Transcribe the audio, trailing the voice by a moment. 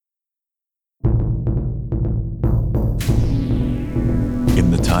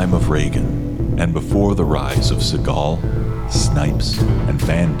time of Reagan, and before the rise of Seagal, Snipes, and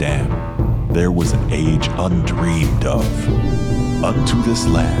Van Damme, there was an age undreamed of. Unto this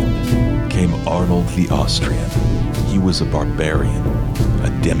land came Arnold the Austrian. He was a barbarian,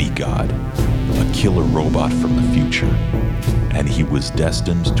 a demigod, a killer robot from the future, and he was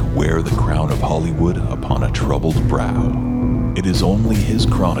destined to wear the crown of Hollywood upon a troubled brow. It is only his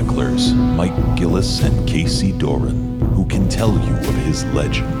chroniclers, Mike Gillis and Casey Doran, who can tell you of his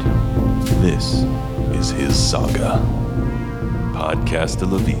legend. This is his saga. Podcast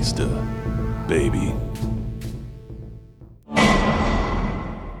La Vista, baby.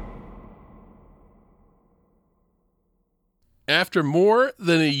 After more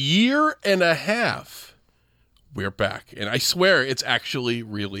than a year and a half, we're back. And I swear it's actually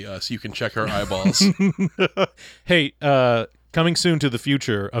really us. You can check our eyeballs. Hey, coming soon to the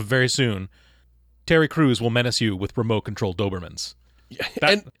future of very soon, Terry Crews will menace you with remote-controlled Dobermans.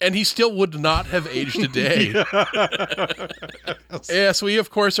 And he still would not have aged a day. Yes, we, of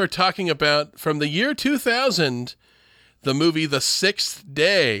course, are talking about, from the year 2000, the movie The Sixth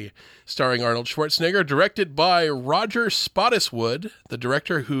Day, starring Arnold Schwarzenegger, directed by Roger Spottiswoode, the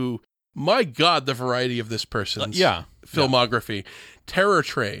director who, my God, the variety of this person's filmography. Terror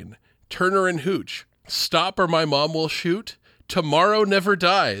Train, Turner and Hooch, Stop or My Mom Will Shoot, Tomorrow Never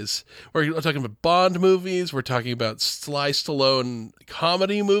Dies. We're talking about Bond movies. We're talking about Sly Stallone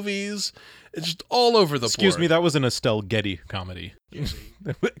comedy movies. It's just all over the board. Excuse me, that was an Estelle Getty comedy.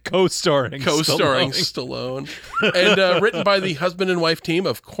 Co-starring Stallone. And written by the husband and wife team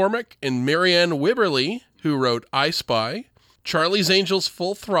of Cormac and Marianne Wibberley, who wrote I Spy, Charlie's Angels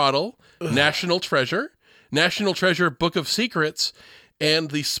Full Throttle, National Treasure, Book of Secrets,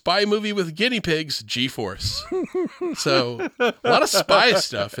 and the spy movie with guinea pigs, G-Force. So, a lot of spy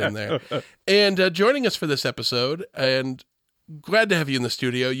stuff in there. And joining us for this episode, and glad to have you in the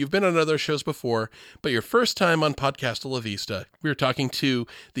studio. You've been on other shows before, but your first time on Podcast La Vista. We're talking to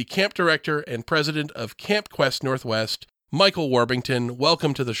the camp director and president of Camp Quest Northwest, Michael Warbington.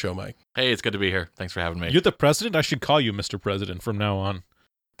 Welcome to the show, Mike. Hey, it's good to be here. Thanks for having me. You're the president? I should call you Mr. President from now on.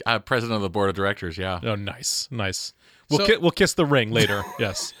 President of the board of directors, yeah. Oh, nice. We'll kiss the ring later,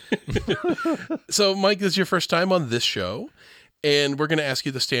 yes. So, Mike, this is your first time on this show, and we're going to ask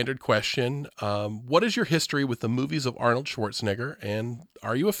you the standard question. What is your history with the movies of Arnold Schwarzenegger, and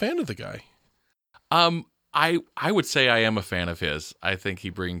are you a fan of the guy? I would say I am a fan of his. I think he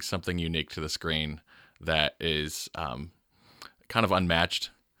brings something unique to the screen that is kind of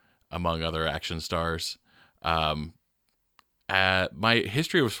unmatched among other action stars. My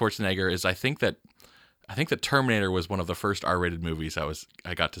history with Schwarzenegger is I think that Terminator was one of the first R-rated movies I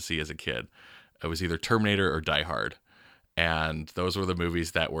got to see as a kid. It was either Terminator or Die Hard, and those were the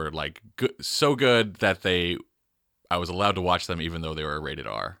movies that were like so good that I was allowed to watch them even though they were rated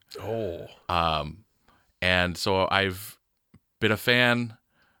R. Oh, and so I've been a fan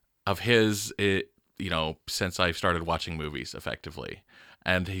of his, since I started watching movies effectively.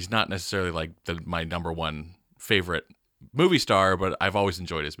 And he's not necessarily like my number one favorite movie star, but I've always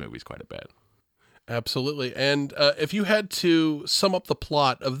enjoyed his movies quite a bit. Absolutely. And if you had to sum up the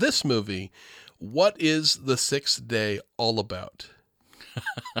plot of this movie, what is The Sixth Day all about?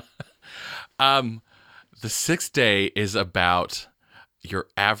 The Sixth Day is about your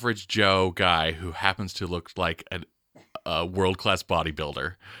average Joe guy who happens to look like a world-class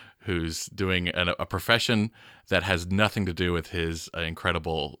bodybuilder who's doing a profession that has nothing to do with his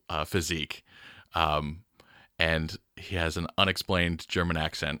incredible physique. And he has an unexplained German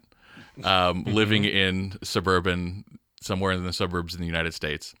accent. Living in somewhere in the suburbs in the United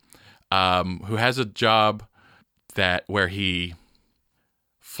States, who has a job where he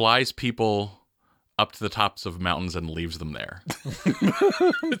flies people up to the tops of mountains and leaves them there.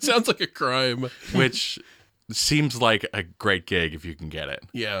 It sounds like a crime. Which seems like a great gig if you can get it.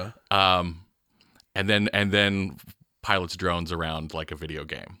 Yeah. And then pilots drones around like a video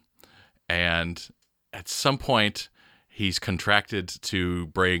game. And at some point, he's contracted to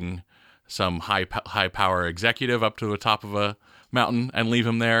bring some high power executive up to the top of a mountain and leave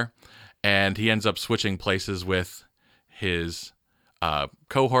him there. And he ends up switching places with his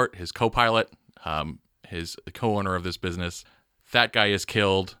cohort, his co-pilot, his co-owner of this business. That guy is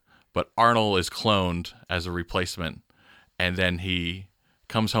killed, but Arnold is cloned as a replacement. And then he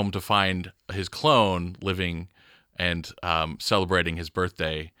comes home to find his clone living and celebrating his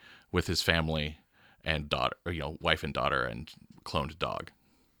birthday with his family and daughter, wife and daughter and cloned dog.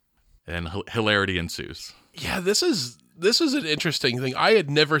 And hilarity ensues. Yeah, this is an interesting thing. I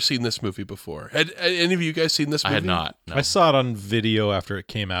had never seen this movie before. Had any of you guys seen this movie? I had not. No. I saw it on video after it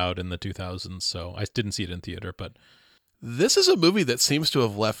came out in the 2000s, so I didn't see it in theater, but This is a movie that seems to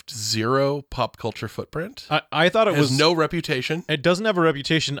have left zero pop culture footprint. I thought it has was no reputation. It doesn't have a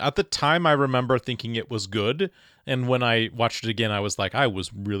reputation. At the time, I remember thinking it was good, and when I watched it again, I was like, I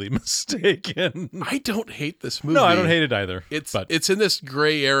was really mistaken. I don't hate this movie. No, I don't hate it either. It's in this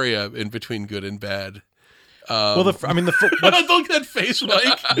gray area in between good and bad. Well, Look at that face,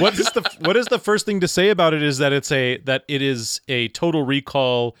 Mike. what is the first thing to say about it is that it is a Total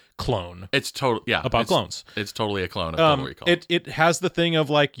Recall clone. It's clones. It's totally a clone of Total Recall. It has the thing of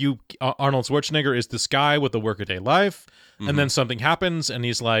like Arnold Schwarzenegger is this guy with a workaday life, and then something happens, and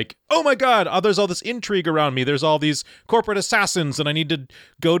he's like, "Oh my God! There's all this intrigue around me. There's all these corporate assassins, and I need to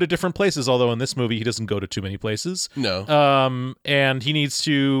go to different places." Although in this movie, he doesn't go to too many places. No. And he needs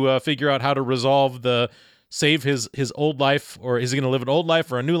to figure out how to resolve save his old life, or is he going to live an old life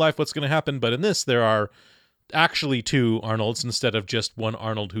or a new life? What's going to happen? But in this, there are actually two Arnolds instead of just one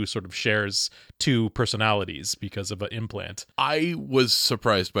Arnold who sort of shares two personalities because of an implant. I was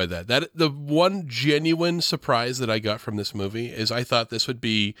surprised by that. The one genuine surprise that I got from this movie is I thought this would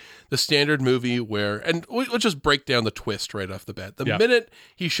be the standard movie where, and we'll just break down the twist right off the bat. The minute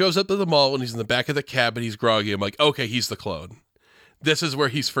he shows up at the mall and he's in the back of the cab and he's groggy, I'm like, okay, he's the clone. This is where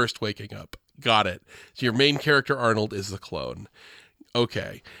he's first waking up. Got it. So your main character, Arnold, is the clone.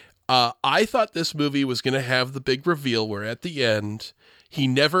 Okay. I thought this movie was going to have the big reveal where at the end, he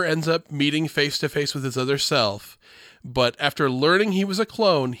never ends up meeting face-to-face with his other self. But after learning he was a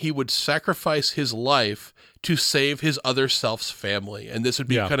clone, he would sacrifice his life to save his other self's family. And this would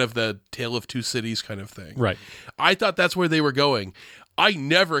be kind of the Tale of Two Cities kind of thing. Right. I thought that's where they were going. I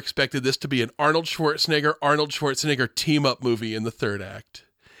never expected this to be an Arnold Schwarzenegger team-up movie in the third act.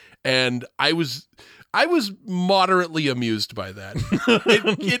 And I was moderately amused by that.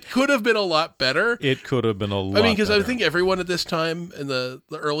 It could have been a lot better. It could have been a lot I mean, because I better. think everyone at this time in the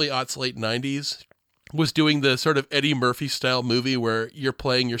early aughts, late 90s, was doing the sort of Eddie Murphy style movie where you're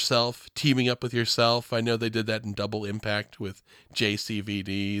playing yourself, teaming up with yourself. I know they did that in Double Impact with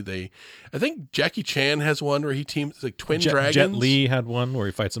JCVD. I think Jackie Chan has one where he teams like Twin Dragons. Jet Li had one where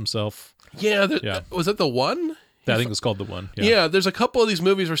he fights himself. Yeah, was that the one? I think it was called The One. Yeah, there's a couple of these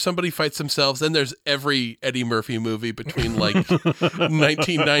movies where somebody fights themselves. Then there's every Eddie Murphy movie between like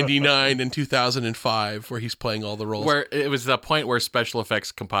 1999 and 2005 where he's playing all the roles. Where it was the point where special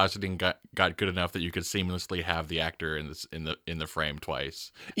effects compositing got good enough that you could seamlessly have the actor in the frame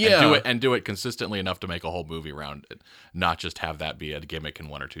twice. Yeah, and do it consistently enough to make a whole movie around it, not just have that be a gimmick in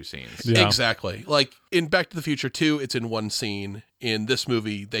one or two scenes. Yeah. Exactly. Like in Back to the Future 2, it's in one scene. In this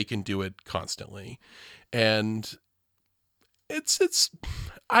movie, they can do it constantly. And it's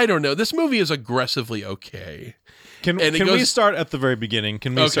I don't know. This movie is aggressively okay. Can we start at the very beginning?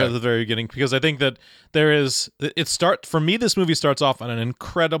 Start at the very beginning? Because I think that for me, this movie starts off on an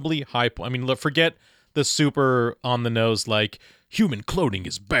incredibly high point. I mean, forget the super on the nose, like human cloning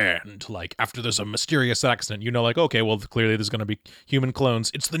is banned. Like after there's a mysterious accident, like, okay, well, clearly there's going to be human clones.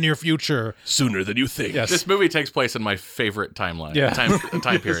 It's the near future. Sooner than you think. Yes. This movie takes place in my favorite timeline,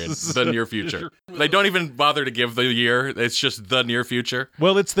 time period, the near future. They don't even bother to give the year. It's just the near future.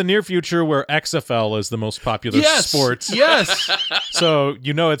 Well, it's the near future where XFL is the most popular sport. Yes. So,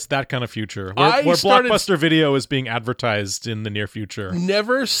 it's that kind of future where Blockbuster Video is being advertised in the near future.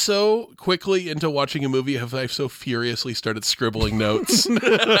 Never so quickly into watching a movie have I so furiously started scribbling notes.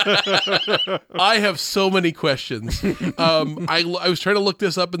 I have so many questions. I was trying to look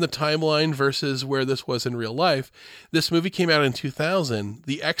this up in the timeline versus where this was in real life. This movie came out in 2000.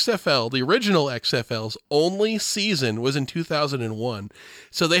 The XFL, the original XFL's only season was in 2001.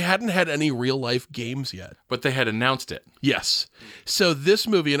 So they hadn't had any real life games yet. But they had announced it. Yes. So this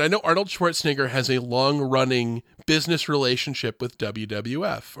movie, and I know Arnold Schwarzenegger has a long-running business relationship with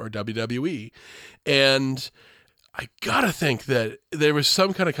WWF or WWE. And I gotta think that there was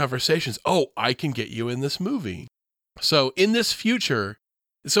some kind of conversations. Oh, I can get you in this movie. So in this future,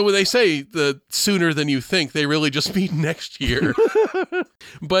 so when they say the sooner than you think, they really just mean next year.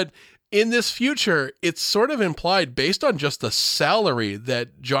 But in this future, it's sort of implied based on just the salary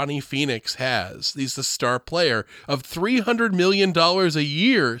that Johnny Phoenix has. He's the star player of $300 million a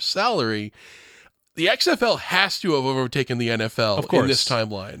year salary. The XFL has to have overtaken the NFL in this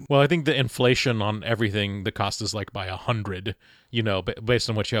timeline. Well, I think the inflation on everything, the cost is like by 100, based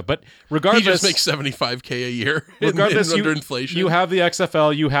on what you have. But regardless, he just makes $75K a year. Regardless, under inflation. You have the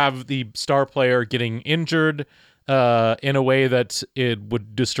XFL, you have the star player getting injured in a way that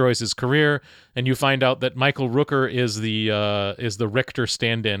it destroys his career, and you find out that Michael Rooker is the Richter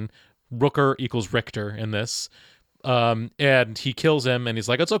stand-in. Rooker equals Richter in this. And he kills him, and he's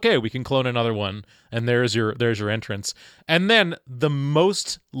like, "It's okay, we can clone another one." And there's your entrance. And then the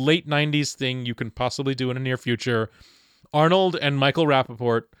most late 90s thing you can possibly do in the near future, Arnold and Michael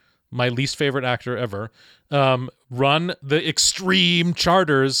Rappaport, my least favorite actor ever, run the extreme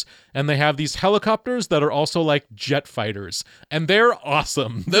charters, and they have these helicopters that are also like jet fighters, and they're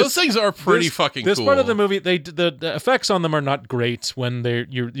awesome. Those things are pretty fucking This cool. part of the movie, the effects on them are not great when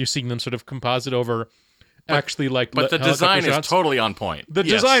you're seeing them sort of composite over. Actually, like, But the helicopter design shots. is totally on point. The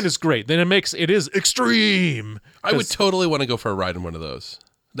Yes. design is great. Then it is extreme. I would totally want to go for a ride in one of those.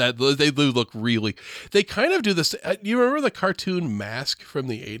 That they do look really. They kind of do this. You remember the cartoon Mask from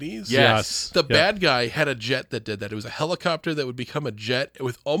the 80s? Yes. The Yeah. bad guy had a jet that did that. It was a helicopter that would become a jet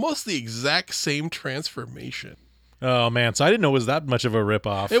with almost the exact same transformation. Oh man, so I didn't know it was that much of a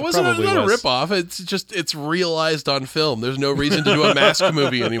ripoff. It wasn't Probably not a was. ripoff. It's realized on film. There's no reason to do a Mask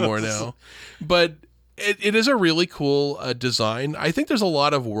movie anymore now. But it is a really cool design. I think there's a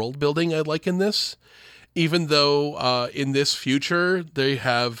lot of world building I like in this. Even though in this future they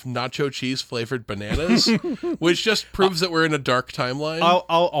have nacho cheese flavored bananas, which just proves that we're in a dark timeline. I'll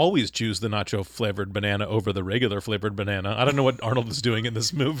always choose the nacho flavored banana over the regular flavored banana. I don't know what Arnold is doing in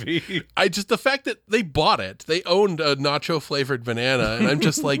this movie. The fact that they bought it, they owned a nacho flavored banana, and I'm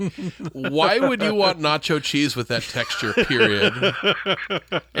just like, why would you want nacho cheese with that texture? Period.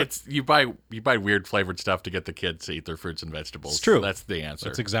 It's you buy weird flavored stuff to get the kids to eat their fruits and vegetables. It's true. That's the answer.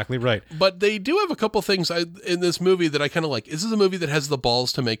 That's exactly right. But they do have a couple things in this movie that I kind of like. This is a movie that has the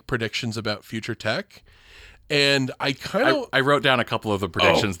balls to make predictions about future tech, and I kind of I wrote down a couple of the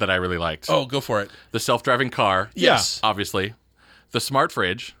predictions that I really liked. go for it. The self-driving car, Yes, obviously. The smart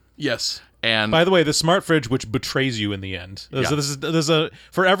fridge, yes. and By the way, the smart fridge, which betrays you in the end. So Yeah. there's a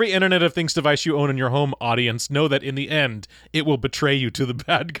for every Internet of Things device you own in your home, audience, know that in the end it will betray you to the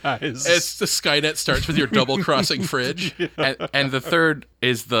bad guys. It's the Skynet starts with your double crossing fridge. and the third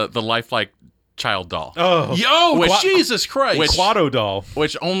is the lifelike child doll. oh, Yo, Jesus Christ! Which- Quado doll.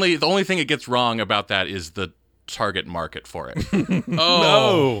 Which the only thing it gets wrong about that is the target market for it.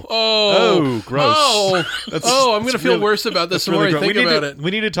 Oh, gross. I'm gonna feel worse about this the more I think about it.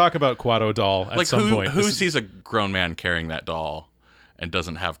 We need to talk about Quado doll at Like some point. who This is- sees a grown man carrying that doll and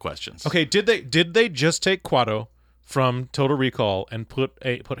doesn't have questions? Okay, did they just take Quado from Total Recall and put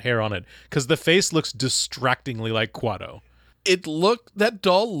hair on it? Because the face looks distractingly like Quado. That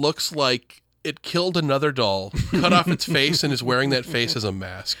doll looks like it killed another doll, cut off its face, and is wearing that face as a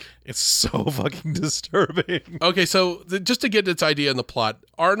mask. It's so fucking disturbing. Okay, so just to get its idea in the plot,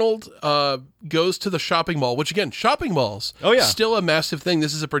 Arnold goes to the shopping mall, which again, shopping malls, Oh, yeah. still a massive thing.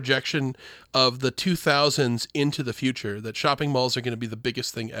 This is a projection of the 2000s into the future, that shopping malls are going to be the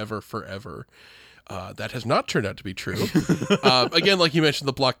biggest thing ever forever. That has not turned out to be true. Again, like you mentioned,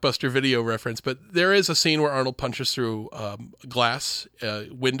 the Blockbuster Video reference, but there is a scene where Arnold punches through a glass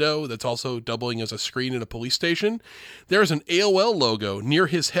window that's also doubling as a screen in a police station. There's an AOL logo near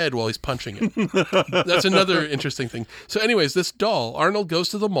his head while he's punching it. That's another interesting thing. So anyways, this doll, Arnold goes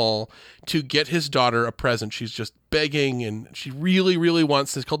to the mall to get his daughter a present. She's just begging, and she really, really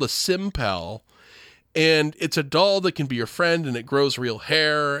wants this, called a Sim Pal. And it's a doll that can be your friend, and it grows real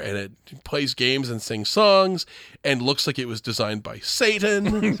hair, and it plays games and sings songs, and looks like it was designed by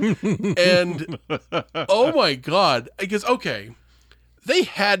Satan. And oh my God. I guess, okay, they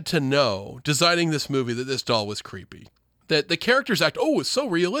had to know, designing this movie, that this doll was creepy. That the characters act, it's so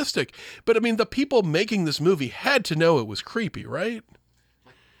realistic. But I mean, the people making this movie had to know it was creepy, right?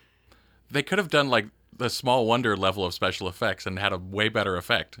 They could have done like the Small Wonder level of special effects and had a way better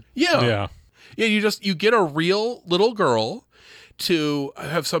effect. Yeah. Yeah, you get a real little girl to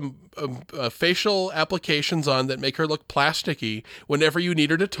have some facial applications on that make her look plasticky whenever you need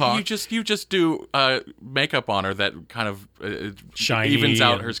her to talk. You just do makeup on her that kind of Shiny evens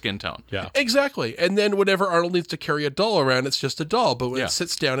out and- her skin tone. Yeah. Exactly. And then whenever Arnold needs to carry a doll around, it's just a doll. But when Yeah. it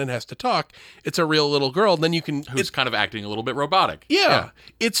sits down and has to talk, it's a real little girl. And then you can... Who's kind of acting a little bit robotic. Yeah.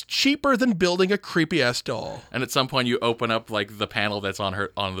 It's cheaper than building a creepy-ass doll. And at some point, you open up like the panel that's on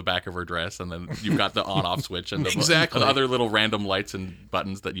the back of her dress, and then you've got the on-off switch and Exactly. the other little random lights and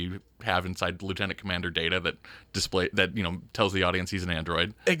buttons that you have inside Lieutenant Commander Data that tells the audience he's an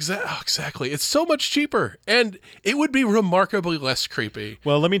android. Exactly. It's so much cheaper. And it would be remarkably less creepy.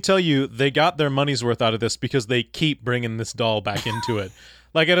 Well, let me tell you, they got their money's worth out of this because they keep bringing this doll back into it.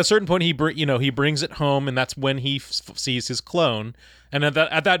 Like at a certain point, he brings it home, and that's when he sees his clone. And at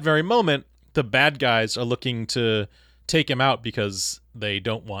that very moment, the bad guys are looking to take him out because they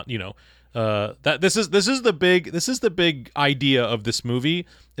don't want, that this is the big idea of this movie,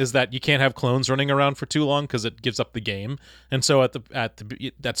 is that you can't have clones running around for too long because it gives up the game. And so at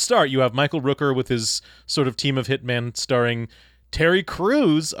that start, you have Michael Rooker with his sort of team of hitmen, starring Terry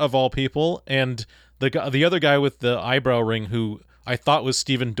Crews of all people, and the other guy with the eyebrow ring who I thought was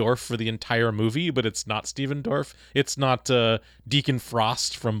Steven Dorff for the entire movie, but it's not Steven Dorff. It's not Deacon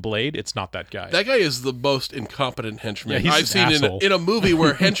Frost from Blade. It's not that guy. That guy is the most incompetent henchman Yeah, he's I've an seen asshole. in a movie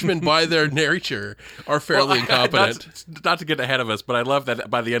where henchmen by their nature are fairly incompetent. Not to get ahead of us, but I love that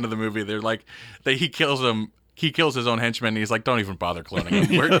by the end of the movie, they're like, he kills him. He kills his own henchman. And he's like, "Don't even bother cloning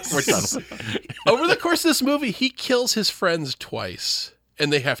him. We're done." Over the course of this movie, he kills his friends twice,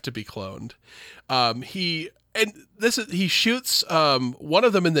 and they have to be cloned. He shoots one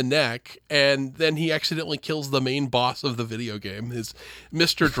of them in the neck, and then he accidentally kills the main boss of the video game. His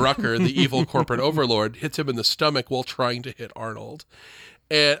Mr. Drucker, the evil corporate overlord, hits him in the stomach while trying to hit Arnold.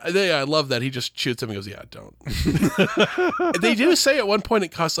 And I love that. He just shoots him and goes, "Yeah, don't." They do say at one point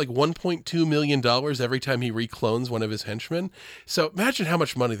it costs like $1.2 million every time he reclones one of his henchmen. So imagine how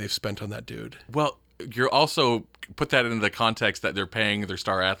much money they've spent on that dude. Well, you're also put that into the context that they're paying their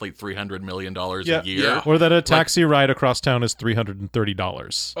star athlete $300 million a year. Yeah. Or that a taxi ride across town is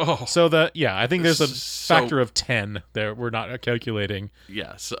 $330. Oh. So that, yeah, I think there's a So- factor of 10 there. We're not calculating.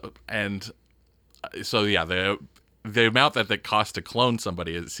 Yeah. So yeah, the amount that it costs to clone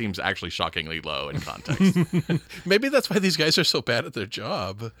somebody, it seems actually shockingly low in context. Maybe that's why these guys are so bad at their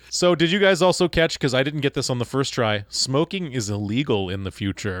job. So did you guys also catch, because I didn't get this on the first try, smoking is illegal in the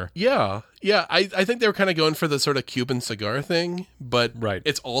future. Yeah. I think they were kind of going for the sort of Cuban cigar thing, but Right.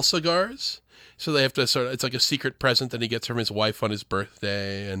 it's all cigars. So they have to it's like a secret present that he gets from his wife on his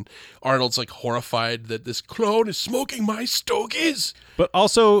birthday. And Arnold's like horrified that this clone is smoking my stogies. But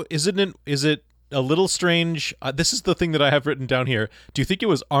also, is it a little strange? This is the thing that I have written down here. Do you think it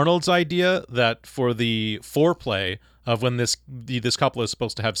was Arnold's idea that for the foreplay of when this couple is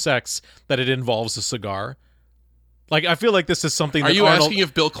supposed to have sex, that it involves a cigar? Like, I feel like this is something. Are you asking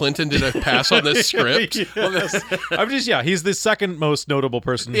if Bill Clinton did a pass on this script? Yes. He's the second most notable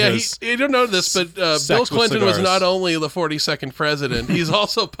person. Yeah, who's you don't know this, but sex Bill with Clinton was cigars. not only the 42nd president, he's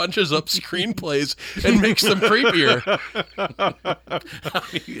also punches up screenplays and makes them creepier.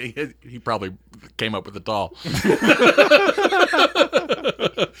 he probably came up with the doll.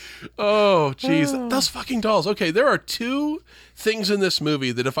 Oh, jeez. Those fucking dolls. Okay, there are two things in this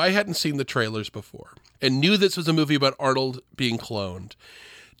movie that if I hadn't seen the trailers before and knew this was a movie about Arnold being cloned,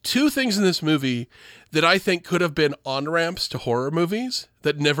 two things in this movie that I think could have been on-ramps to horror movies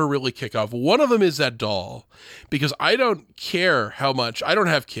that never really kick off. One of them is that doll, because I don't care how much. I don't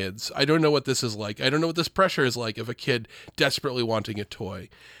have kids. I don't know what this is like. I don't know what this pressure is like of a kid desperately wanting a toy.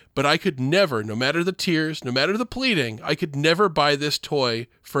 But I could never, no matter the tears, no matter the pleading, I could never buy this toy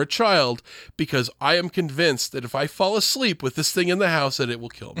for a child, because I am convinced that if I fall asleep with this thing in the house, that it will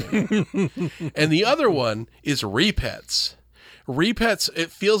kill me. And the other one is repets. Repets, it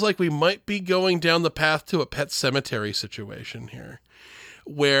feels like we might be going down the path to a Pet Cemetery situation here,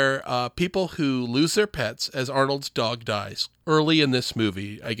 where people who lose their pets, as Arnold's dog dies early in this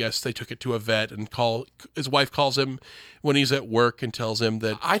movie. I guess they took it to a vet, and his wife calls him when he's at work and tells him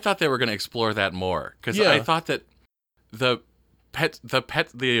that. I thought they were going to explore that more, because Yeah. I thought that the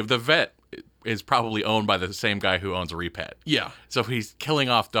vet is probably owned by the same guy who owns a repet. Yeah, So he's killing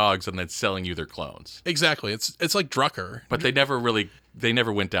off dogs and then selling you their clones. exactly. It's like Drucker. But they never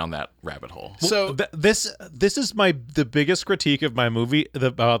went down that rabbit hole. So This is the biggest critique of my movie.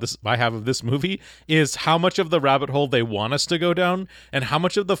 I have of this movie is how much of the rabbit hole they want us to go down, and how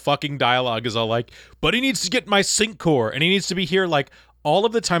much of the fucking dialogue is all like, "But he needs to get my sync core, and he needs to be here." Like, all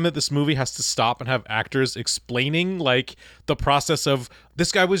of the time that this movie has to stop and have actors explaining like the process of,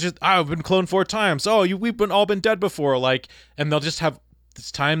 this guy was just, I've been cloned 4 times. Oh, we've all been dead before. Like, and they'll just have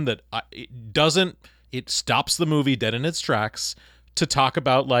this time that it stops the movie dead in its tracks to talk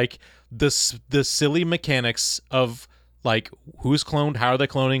about like the silly mechanics of like who's cloned, how are they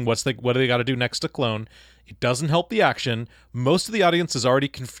cloning, what do they got to do next to clone. It doesn't help the action. Most of the audience is already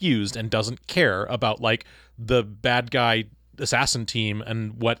confused and doesn't care about like the bad guy assassin team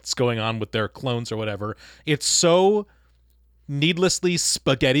and what's going on with their clones or whatever. It's so needlessly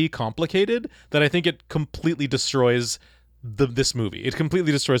spaghetti complicated that I think it completely destroys this movie. It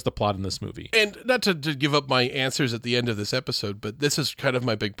completely destroys the plot in this movie. And not to give up my answers at the end of this episode, but this is kind of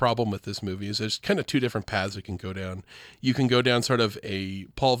my big problem with this movie, is there's kind of two different paths it can go down. You can go down sort of a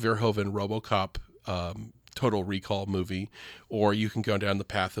Paul Verhoeven RoboCop Total Recall movie, or you can go down the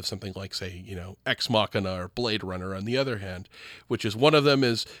path of something like, say, Ex Machina or Blade Runner on the other hand, which is, one of them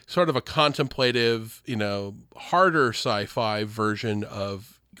is sort of a contemplative, harder sci-fi version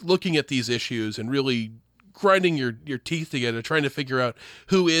of looking at these issues and really grinding your teeth together, trying to figure out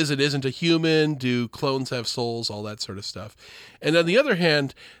who is and isn't a human, do clones have souls, all that sort of stuff. And on the other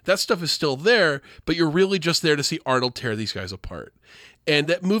hand, that stuff is still there, but you're really just there to see Arnold tear these guys apart. And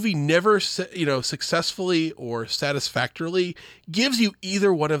that movie never, successfully or satisfactorily gives you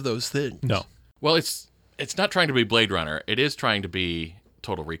either one of those things. No. Well, it's not trying to be Blade Runner. It is trying to be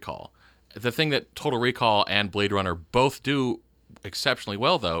Total Recall. The thing that Total Recall and Blade Runner both do exceptionally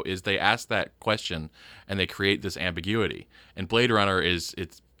well, though, is they ask that question and they create this ambiguity. And Blade Runner is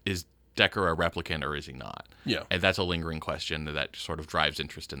Decker a replicant or is he not? Yeah. And that's a lingering question that sort of drives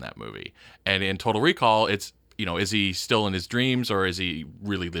interest in that movie. And in Total Recall, it's, is he still in his dreams or is he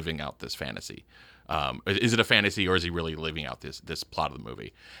really living out this fantasy? Is it a fantasy or is he really living out this plot of the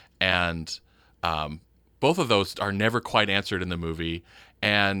movie? And both of those are never quite answered in the movie.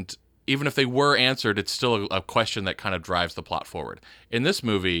 And even if they were answered, it's still a question that kind of drives the plot forward. In this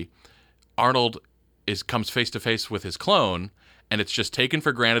movie, Arnold comes face to face with his clone, and it's just taken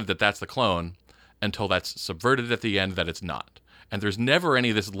for granted that that's the clone until that's subverted at the end that it's not. And there's never any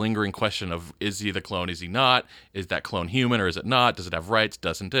of this lingering question of, is he the clone, is he not? Is that clone human or is it not? Does it have rights?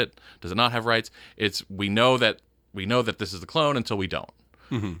 Doesn't it? Does it not have rights? We know that this is the clone until we don't.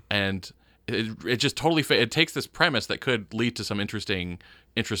 Mm-hmm. And it just totally it takes this premise that could lead to some interesting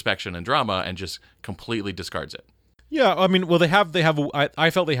introspection and drama and just completely discards it. Yeah, I mean, well, I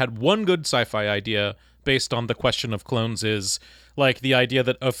felt they had one good sci-fi idea based on the question of clones, is like the idea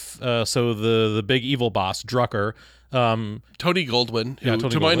that the big evil boss Drucker, Tony Goldwyn, who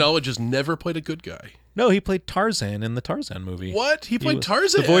to my knowledge has never played a good guy. No, he played Tarzan in the Tarzan movie. What? He played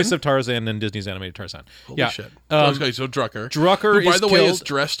Tarzan? The voice of Tarzan in Disney's animated Tarzan. Holy shit. So Drucker. Drucker, who, by the way, is killed.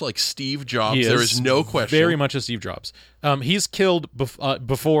 dressed like Steve Jobs. There is no question. Very much a Steve Jobs. He's killed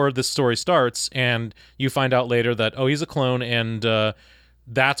before this story starts, and you find out later that, he's a clone, and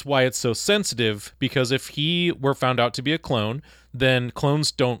that's why it's so sensitive, because if he were found out to be a clone, then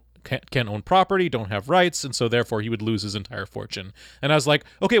clones can't own property, don't have rights, and so therefore he would lose his entire fortune. And I was like,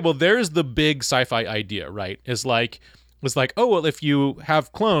 okay, well, there's the big sci-fi idea, right? It's like, if you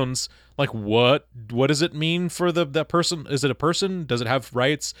have clones, like what does it mean for that person? Is it a person? Does it have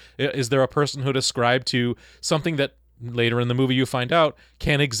rights? Is there a personhood ascribed to something that later in the movie you find out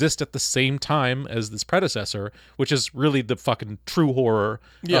can exist at the same time as this predecessor, which is really the fucking true horror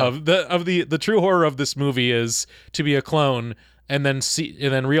of the true horror of this movie, is to be a clone and then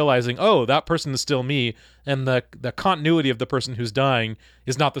realizing, that person is still me, and the continuity of the person who's dying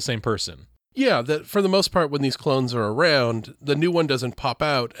is not the same person. Yeah, that for the most part, when these clones are around, the new one doesn't pop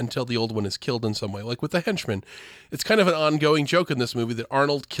out until the old one is killed in some way. Like with the henchman, it's kind of an ongoing joke in this movie that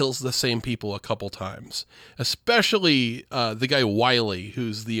Arnold kills the same people a couple times, especially the guy Wiley,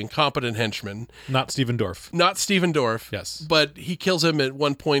 who's the incompetent henchman. Not Stephen Dorff. Yes. But he kills him at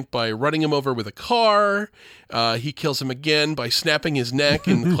one point by running him over with a car. He kills him again by snapping his neck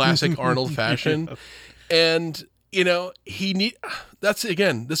in classic Arnold fashion. Yeah. And this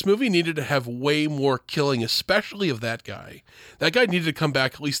movie needed to have way more killing, especially of that guy. That guy needed to come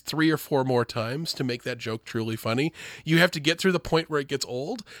back at least 3 or 4 more times to make that joke truly funny. You have to get through the point where it gets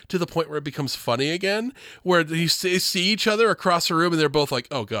old to the point where it becomes funny again, where they see each other across the room and they're both like,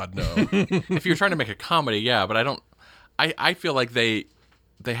 oh God, no. If you're trying to make a comedy, yeah, but I feel like they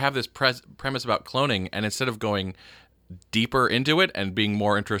have this premise about cloning, and instead of going deeper into it and being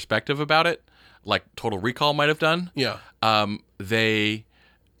more introspective about it, like Total Recall might have done. Yeah. They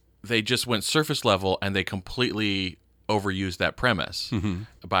just went surface level and they completely overused that premise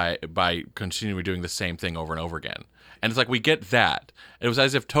by continually doing the same thing over and over again. And it's like, we get that. It was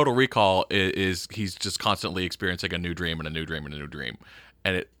as if Total Recall is he's just constantly experiencing a new dream and a new dream and a new dream,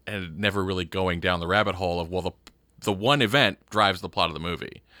 and never really going down the rabbit hole of, well, the one event drives the plot of the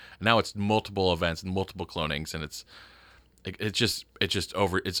movie. And now it's multiple events and multiple clonings, and it's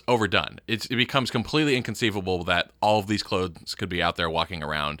overdone. It becomes completely inconceivable that all of these clones could be out there walking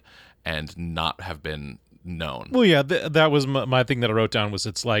around and not have been known. Well, yeah, that was my thing that I wrote down, was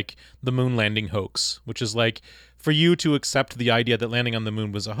it's like the moon landing hoax, which is like, for you to accept the idea that landing on the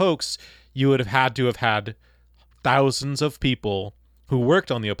moon was a hoax, you would have had to have had thousands of people who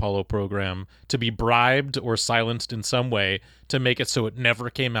worked on the Apollo program to be bribed or silenced in some way to make it so it never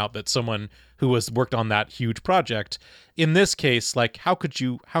came out that someone who has worked on that huge project. In this case, like, how could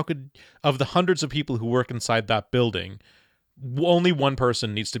of the hundreds of people who work inside that building, only one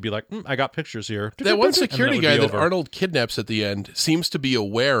person needs to be like, I got pictures here. That one security guy that Arnold kidnaps at the end seems to be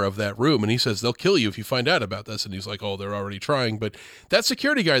aware of that room, and he says, they'll kill you if you find out about this. And he's like, they're already trying. But that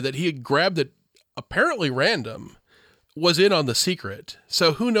security guy that he had grabbed at apparently random, was in on the secret.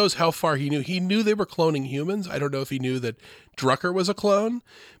 So who knows how far he knew. He knew they were cloning humans. I don't know if he knew that Drucker was a clone,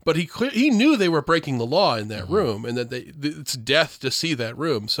 but he knew they were breaking the law in that room, and that it's death to see that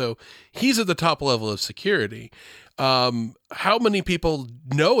room. So he's at the top level of security. How many people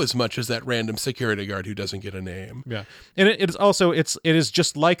know as much as that random security guard who doesn't get a name? Yeah, and it is also it is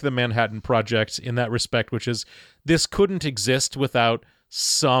just like the Manhattan Project in that respect, which is this couldn't exist without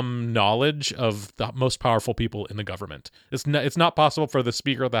some knowledge of the most powerful people in the government. It's not possible for the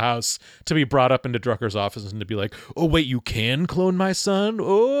Speaker of the House to be brought up into Drucker's office and to be like, oh wait, you can clone my son?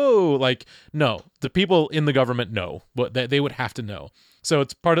 Oh, like, no, the people in the government know what they would have to know. So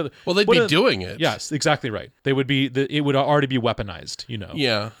it's part of the, well, they'd be doing it. Yes, exactly right. They would be it would already be weaponized, you know.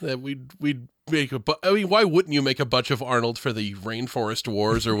 Yeah, that we'd make I mean, why wouldn't you make a bunch of Arnold for the Rainforest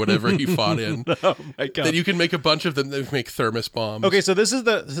Wars or whatever he fought in? Oh my God. Then you can make a bunch of them that make thermos bombs. Okay, so this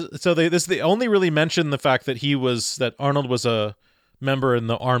is they only really mention the fact that Arnold was a member in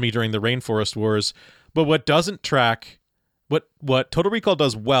the army during the Rainforest Wars, but what doesn't track, what Total Recall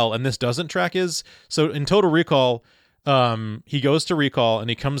does well, and this doesn't track, is so in Total Recall, he goes to recall and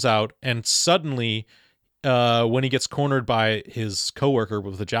he comes out, and suddenly when he gets cornered by his coworker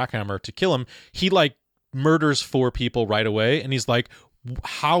with a jackhammer to kill him, he like murders 4 people right away, and he's like,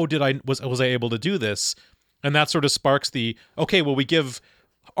 how was I able to do this? And that sort of sparks the, okay, well, we give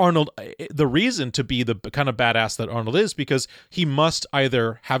Arnold the reason to be the kind of badass that Arnold is, because he must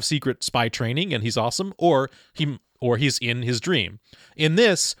either have secret spy training and he's awesome, or he's in his dream. In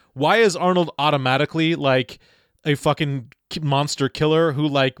this, why is Arnold automatically like a fucking monster killer who,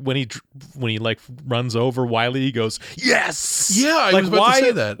 like, when he like runs over Wiley, he goes, yes. Yeah, I like, was about to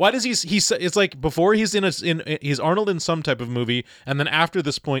say that. Why does it's like before he's he's Arnold in some type of movie, and then after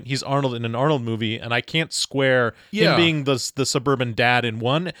this point he's Arnold in an Arnold movie, and I can't square him being the suburban dad in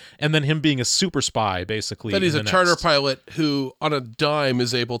one, and then him being a super spy basically. That he's a charter pilot who on a dime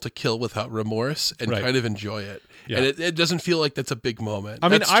is able to kill without remorse and Right. kind of enjoy it. Yeah. And it doesn't feel like that's a big moment. I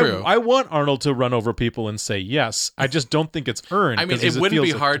mean, that's true. I want Arnold to run over people and say yes. I just don't think it's earned. I mean, 'cause it wouldn't be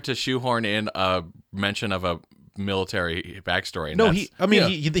feels like- hard to shoehorn in a mention of a military backstory. And No,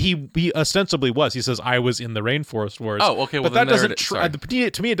 that's- he ostensibly was. He says, I was in the Rainforest Wars. Oh, okay, well, but that then there doesn't. it-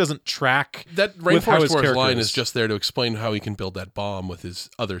 sorry. To me, it doesn't track. that with how Rainforest his Wars character line is. is just there to explain how he can build that bomb with his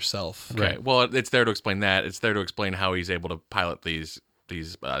other self. Okay. Well, it's there to explain that. It's there to explain how he's able to pilot these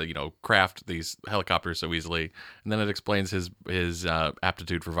craft these helicopters so easily, and then it explains his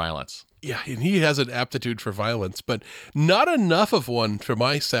aptitude for violence. Yeah, and he has an aptitude for violence, but not enough of one for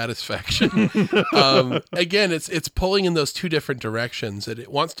my satisfaction. Again, it's pulling in those two different directions, and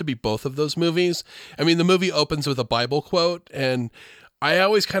it wants to be both of those movies. I mean, the movie opens with a Bible quote, and I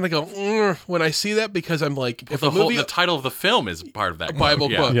always kind of go when I see that, because I'm like, if The title of the film is part of that Bible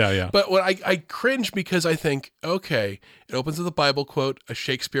quote. quote. Yeah. But when I cringe, because I think, okay, it opens with a Bible quote, a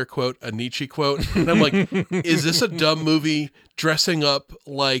Shakespeare quote, a Nietzsche quote, and I'm like, is this a dumb movie dressing up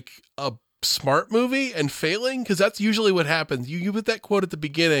like a smart movie and failing? Because that's usually what happens. You put that quote at the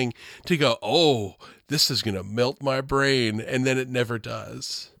beginning to go, oh, this is gonna melt my brain, and then it never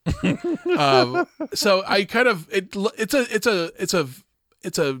does. So I kind of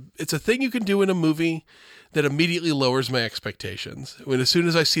it's a thing you can do in a movie that immediately lowers my expectations. As soon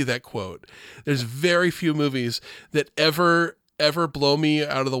as I see that quote, there's very few movies that ever blow me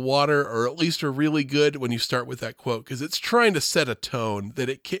out of the water, or at least are really good when you start with that quote, because it's trying to set a tone that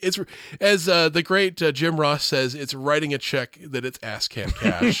it's, as the great Jim Ross says, it's writing a check that its ass can't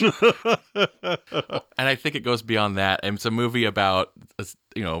cash. And I think it goes beyond that. And it's a movie about, it's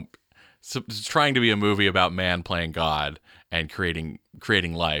trying to be a movie about man playing God and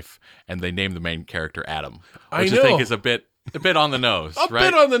creating life, and they name the main character Adam, which I know. think is a bit on the nose, right?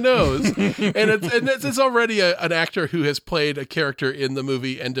 Bit on the nose. And it's already an actor who has played a character in the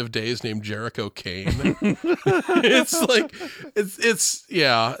movie End of Days named Jericho Kane. It's like it's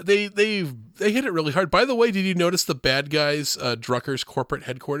yeah, they hit it really hard. By the way, did you notice the bad guys Drucker's corporate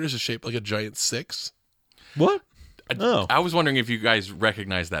headquarters is shaped like a giant 6? What? Oh. I was wondering if you guys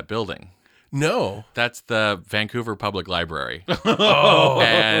recognize that building. No. That's the Vancouver Public Library.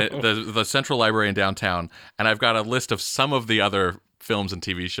 And the Central Library in downtown. And I've got a list of some of the other films and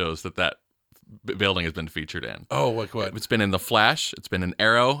TV shows that building has been featured in. Oh, what? It's been in The Flash. It's been in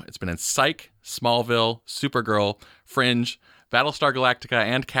Arrow. It's been in Psych, Smallville, Supergirl, Fringe, Battlestar Galactica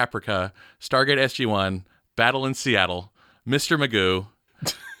and Caprica, Stargate SG-1, Battle in Seattle, Mr. Magoo,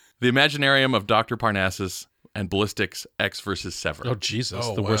 The Imaginarium of Dr. Parnassus, and Ballistics X vs. Sever. Oh, Jesus.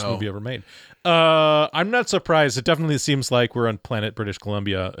 Oh, the worst wow. movie ever made. I'm not surprised. It definitely seems like we're on planet British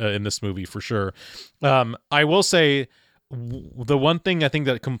Columbia in this movie for sure. I will say the one thing I think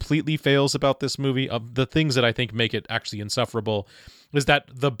that completely fails about this movie, of the things that I think make it actually insufferable, is that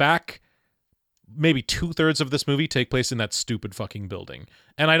the back maybe 2/3 of this movie take place in that stupid fucking building.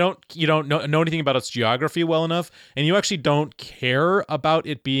 And you don't know anything about its geography well enough, and you actually don't care about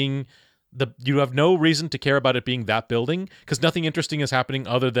it being you have no reason to care about it being that building, because nothing interesting is happening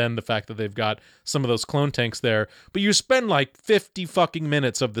other than the fact that they've got some of those clone tanks there. But you spend like 50 fucking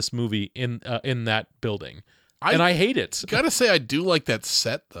minutes of this movie in that building. And I hate it. Gotta say, I do like that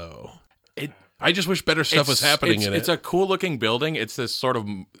set, though. I just wish better stuff was happening in it. It's a cool looking building. It's this sort of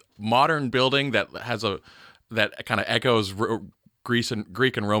modern building that has that kind of echoes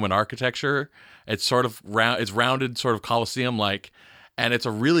Greek and Roman architecture. It's sort of it's rounded, sort of Colosseum like, and it's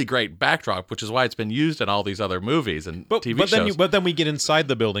a really great backdrop, which is why it's been used in all these other movies and TV shows. But then we get inside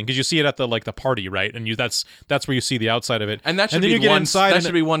the building, because you see it at the party, right? And that's where you see the outside of it. And that should be one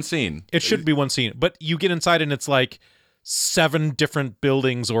scene. It should be one scene. But you get inside and it's like 7 different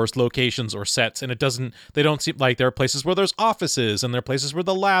buildings or locations or sets, and they don't seem like there are places where there's offices and there are places where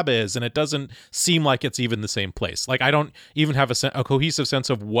the lab is, and it doesn't seem like it's even the same place. Like, I don't even have a cohesive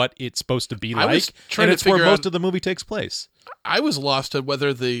sense of what it's supposed to be like, and it's where most of the movie takes place. I was lost at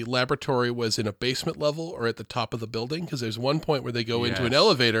whether the laboratory was in a basement level or at the top of the building, because there's one point where they go into an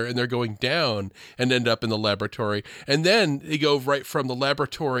elevator and they're going down and end up in the laboratory, and then they go right from the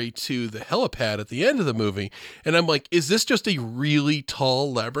laboratory to the helipad at the end of the movie, and I'm like, is this just a really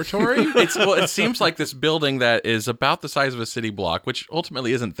tall laboratory? It seems like this building that is about the size of a city block, which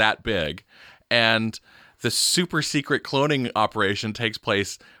ultimately isn't that big, and the super secret cloning operation takes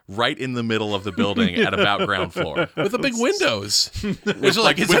place right in the middle of the building at about ground floor. With the big windows. Which is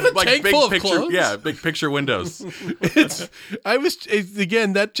is that a tank full of clones? Yeah, big picture windows.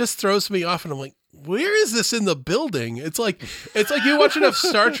 Again, that just throws me off, and I'm like, where is this in the building? It's like you watch enough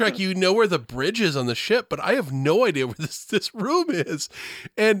Star Trek, you know where the bridge is on the ship, but I have no idea where this room is.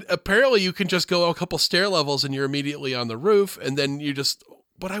 And apparently you can just go a couple stair levels and you're immediately on the roof, and then you just...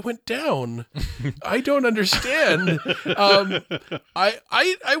 But I went down. I don't understand.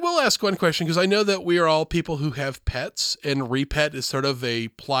 I will ask one question, because I know that we are all people who have pets, and repet is sort of a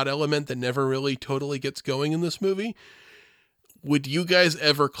plot element that never really totally gets going in this movie. Would you guys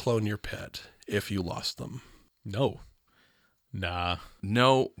ever clone your pet if you lost them? No. Nah.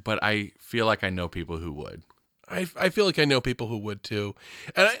 No, but I feel like I know people who would. I feel like I know people who would too.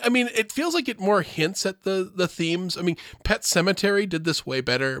 And I mean, it feels like it more hints at the themes. I mean, Pet Sematary did this way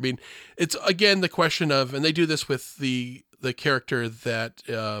better. I mean, it's again the question of, and they do this with the character that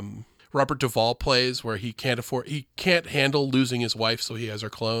Robert Duvall plays, where he can't handle losing his wife, so he has her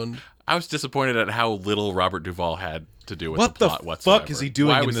cloned. I was disappointed at how little Robert Duvall had to do with the plot whatsoever. Fuck is he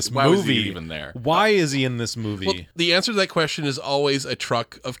doing in this movie? Why was he even there? Why is he in this movie? Well, the answer to that question is always a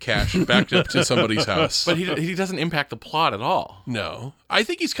truck of cash backed up to somebody's house. But he doesn't impact the plot at all. No. I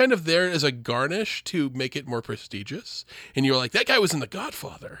think he's kind of there as a garnish to make it more prestigious. And you're like, that guy was in The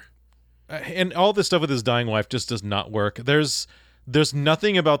Godfather. And all this stuff with his dying wife just does not work. There's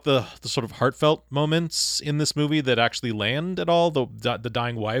nothing about the sort of heartfelt moments in this movie that actually land at all. The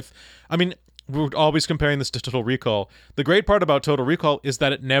dying wife. I mean, we're always comparing this to Total Recall. The great part about Total Recall is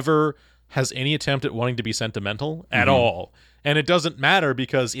that it never has any attempt at wanting to be sentimental at all. And it doesn't matter,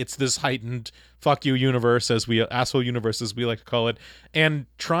 because it's this heightened fuck you universe, asshole universe, as we like to call it, and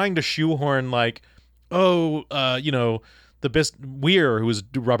trying to shoehorn the Weir, who is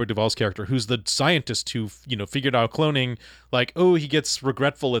Robert Duvall's character, who's the scientist who, figured out cloning, he gets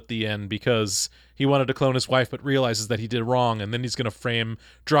regretful at the end because he wanted to clone his wife but realizes that he did wrong, and then he's going to frame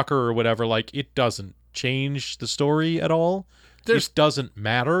Drucker or whatever. It doesn't change the story at all. It doesn't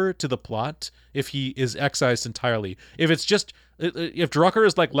matter to the plot if he is excised entirely. If Drucker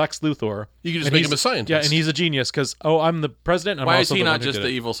is like Lex Luthor, you can just make him a scientist. Yeah, and he's a genius because, I'm the president. And why I'm is also he the not one who just did the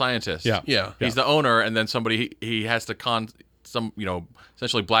it. evil scientist? Yeah. He's the owner, and then somebody he has to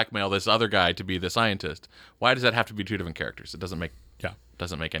essentially blackmail this other guy to be the scientist. Why does that have to be two different characters? It doesn't make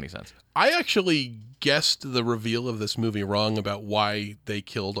any sense. I actually guessed the reveal of this movie wrong about why they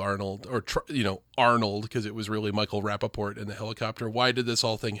killed Arnold, or Arnold, because it was really Michael Rappaport in the helicopter. Why did this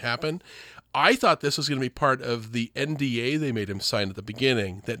whole thing happen? I thought this was going to be part of the NDA they made him sign at the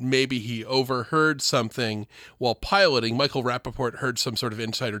beginning, that maybe he overheard something while piloting. Michael Rappaport heard some sort of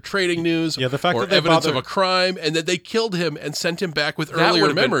insider trading news the fact or that they evidence of a crime, and that they killed him and sent him back with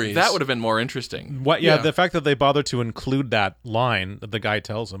earlier memories. That would have been more interesting. The fact that they bothered to include that line, that the guy guy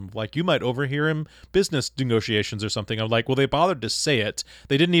tells him, like, you might overhear him business negotiations or something. I'm like, well, they bothered to say it.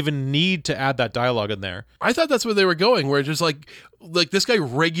 They didn't even need to add that dialogue in there. I thought that's where they were going, where it's just like this guy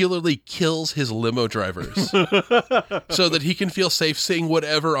regularly kills his limo drivers so that he can feel safe saying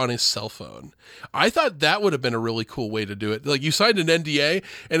whatever on his cell phone. I thought that would have been a really cool way to do it. Like, you signed an NDA,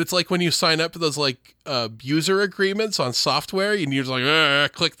 and it's like when you sign up for those like user agreements on software, and you're just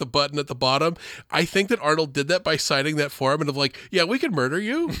like, click the button at the bottom. I think that Arnold did that by signing that form and of like, yeah, we could murder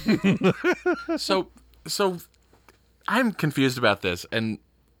you. So I'm confused about this, and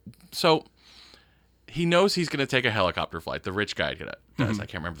so he knows he's going to take a helicopter flight. The rich guy does. I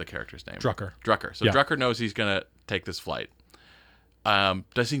can't remember the character's name. Drucker. So Yeah. Drucker knows he's going to take this flight.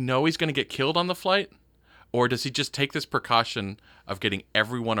 Does he know he's going to get killed on the flight? Or does he just take this precaution of getting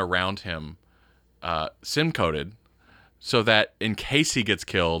everyone around him SIM-coded so that in case he gets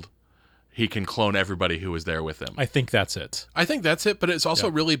killed, he can clone everybody who was there with him? I think that's it. I think that's it, but it's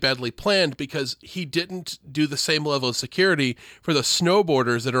also really badly planned because he didn't do the same level of security for the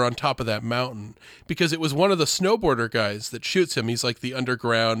snowboarders that are on top of that mountain, because it was one of the snowboarder guys that shoots him. He's like the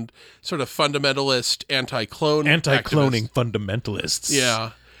underground sort of fundamentalist anti-cloning Anti-cloning activist. fundamentalists.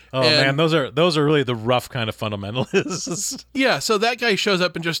 Yeah. Oh And- man, those are really the rough kind of fundamentalists. Yeah, so that guy shows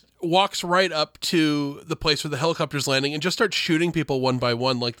up and just walks right up to the place where the helicopter's landing and just starts shooting people one by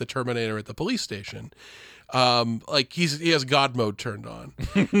one like the Terminator at the police station. Like he has God mode turned on.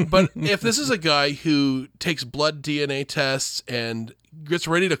 But if this is a guy who takes blood DNA tests and gets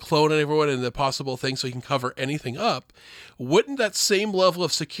ready to clone everyone and the possible thing so he can cover anything up, wouldn't that same level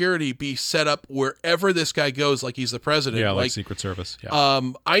of security be set up wherever this guy goes, like he's the president? Yeah, like Secret Service.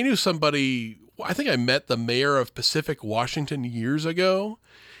 Yeah. I knew somebody, I think I met the mayor of Pacific Washington years ago,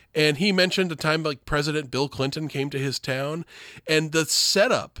 and he mentioned a time like President Bill Clinton came to his town, and the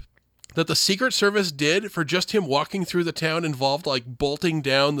setup that the Secret Service did for just him walking through the town involved like bolting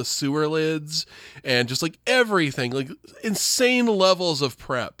down the sewer lids and just like everything, like insane levels of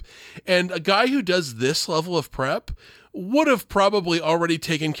prep. And a guy who does this level of prep would have probably already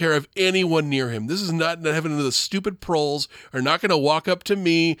taken care of anyone near him. This is not having the stupid proles are not going to walk up to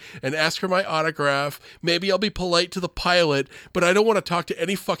me and ask for my autograph. Maybe I'll be polite to the pilot, but I don't want to talk to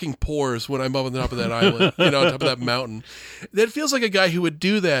any fucking pores when I'm up on the top of that island, on top of that mountain. That feels like a guy who would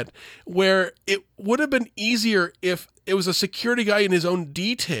do that, where it would have been easier if it was a security guy in his own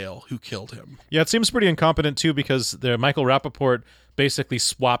detail who killed him. Yeah, it seems pretty incompetent too, because Michael Rappaport basically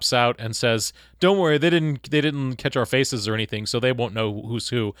swaps out and says, "Don't worry, they didn't catch our faces or anything, so they won't know who's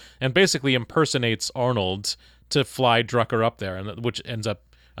who," and basically impersonates Arnold to fly Drucker up there, and which ends up,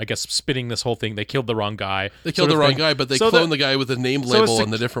 I guess, spinning this whole thing. They killed the wrong guy. They killed the wrong guy, but they cloned the guy with the name label on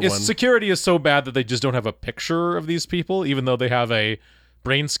the different one. Security is so bad that they just don't have a picture of these people, even though they have a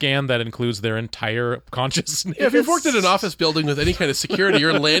brain scan that includes their entire consciousness. Yeah, if you've worked in an office building with any kind of security,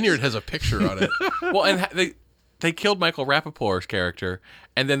 your lanyard has a picture on it. Well, and they killed Michael Rappaport's character,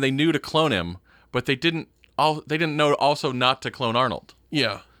 and then they knew to clone him, but they didn't know also not to clone Arnold.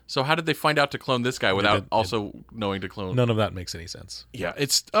 Yeah. So how did they find out to clone this guy without also knowing to clone? None of that makes any sense. Yeah,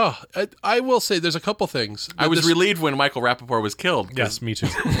 it's I will say there's a couple things. I was relieved when Michael Rappaport was killed. Yes, me too.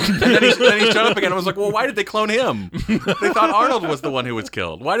 And then he showed up again. I was like, well, why did they clone him? They thought Arnold was the one who was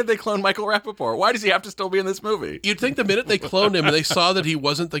killed. Why did they clone Michael Rappaport? Why does he have to still be in this movie? You'd think the minute they cloned him and they saw that he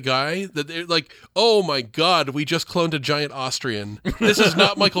wasn't the guy, that they're like, oh my God, we just cloned a giant Austrian. This is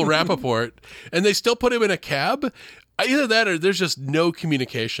not Michael Rappaport. And they still put him in a cab. Either that or there's just no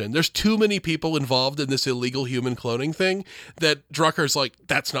communication. There's too many people involved in this illegal human cloning thing that Drucker's like,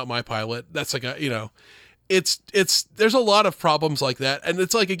 that's not my pilot. That's a guy, it's there's a lot of problems like that. And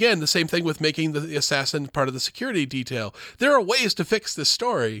it's like, again, the same thing with making the assassin part of the security detail. There are ways to fix this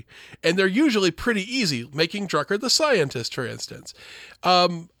story, and they're usually pretty easy, making Drucker the scientist, for instance.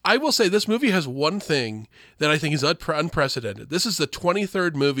 I will say this movie has one thing that I think is unprecedented. This is the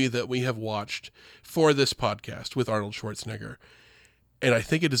 23rd movie that we have watched for this podcast with Arnold Schwarzenegger. And I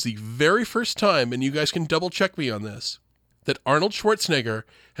think it is the very first time, and you guys can double check me on this, that Arnold Schwarzenegger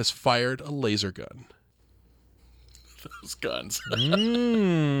has fired a laser gun. Those guns.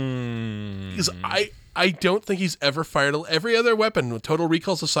 Because I don't think he's ever fired every other weapon. Total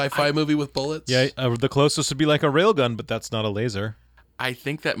Recall's a sci-fi movie with bullets. Yeah, the closest would be like a railgun, but that's not a laser. I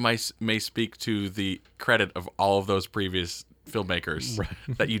think that may speak to the credit of all of those previous filmmakers, right,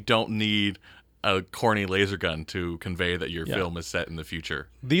 that you don't need a corny laser gun to convey that your film is set in the future.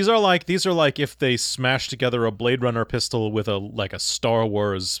 These are like if they smash together a Blade Runner pistol with a Star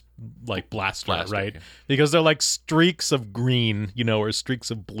Wars blaster, right? Yeah. Because they're like streaks of green, or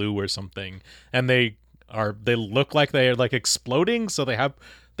streaks of blue or something, and they look like they are like exploding, so they have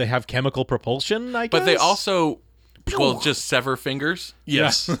chemical propulsion, I guess. But they also Well, just sever fingers.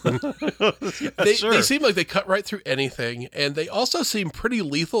 Yes. Sure. They seem like they cut right through anything, and they also seem pretty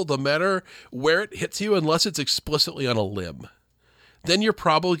lethal no matter where it hits you, unless it's explicitly on a limb. Then you're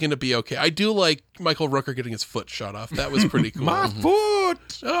probably going to be okay. I do like Michael Rooker getting his foot shot off. That was pretty cool. My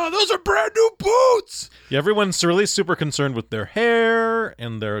foot! Oh, those are brand new boots! Yeah, everyone's really super concerned with their hair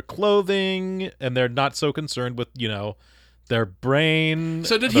and their clothing, and they're not so concerned with, their brain.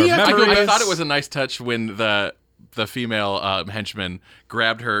 So did their he have to go memories. I thought it was a nice touch when the female henchman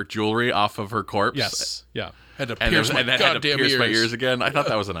grabbed her jewelry off of her corpse. Yes, yeah. Had to And, pierce my then had to goddamn pierce ears. my ears again. I thought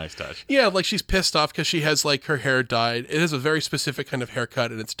that was a nice touch. Yeah, like she's pissed off because she has like her hair dyed. It has a very specific kind of haircut,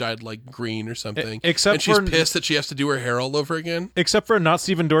 and it's dyed like green or something. Except and she's for- pissed that she has to do her hair all over again. Except for not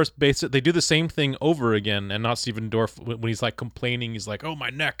Steven Dorff's they do the same thing over again, and not Steven Dorff, when he's like complaining, he's like, oh, my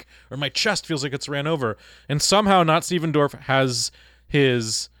neck or my chest feels like it's ran over. And somehow not Steven Dorff has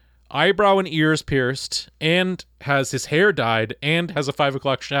his eyebrow and ears pierced, and has his hair dyed, and has a 5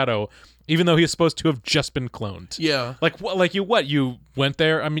 o'clock shadow, even though he's supposed to have just been cloned. Yeah. You went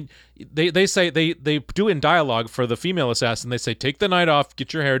there? I mean, they say they do in dialogue for the female assassin. They say, take the night off,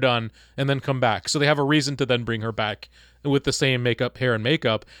 get your hair done, and then come back. So they have a reason to then bring her back with the same hair and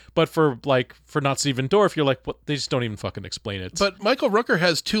makeup. But for not Steven Dorff, you're like, what? They just don't even fucking explain it. But Michael Rooker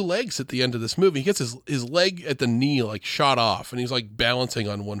has 2 legs at the end of this movie. He gets his leg at the knee like shot off, and he's like balancing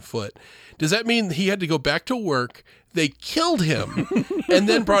on one foot. Does that mean he had to go back to work? They killed him and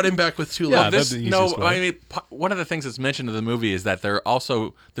then brought him back with 2 Yeah, legs. that's the easiest way. I mean, one of the things that's mentioned in the movie is that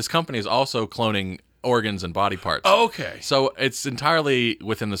this company is also cloning organs and body parts. Oh, okay. So it's entirely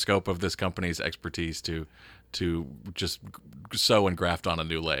within the scope of this company's expertise to just sew and graft on a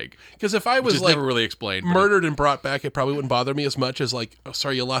new leg. Because if I Which was is like never really explained. but murdered and brought back, it probably wouldn't bother me as much as like, oh,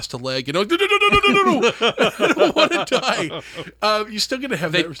 sorry, you lost a leg. No, no, I don't want to die. You're still gonna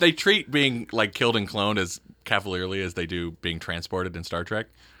have that. They treat being like killed and cloned as cavalierly as they do being transported in Star Trek.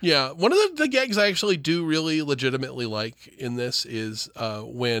 Yeah, one of the gags I actually do really legitimately like in this is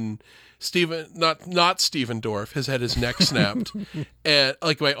when not Steven Dorff has had his neck snapped, and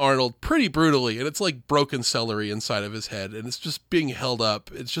like by Arnold, pretty brutally, and it's like broken celery inside of his head, and it's just being held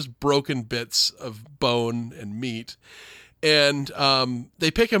up. It's just broken bits of bone and meat. And they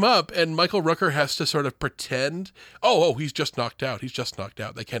pick him up, and Michael Rooker has to sort of pretend, oh, he's just knocked out. He's just knocked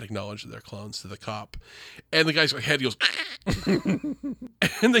out. They can't acknowledge that they're clones to the cop. And the guy's head goes,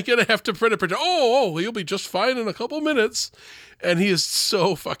 and they're going to have to pretend, he'll be just fine in a couple minutes. And he is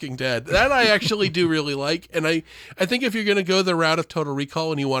so fucking dead. That I actually do really like. And I think if you're going to go the route of Total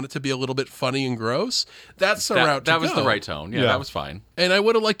Recall and you want it to be a little bit funny and gross, that's the route to go. That was the right tone. Yeah, that was fine. And I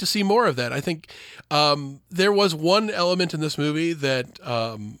would have liked to see more of that. I think there was one element in this movie that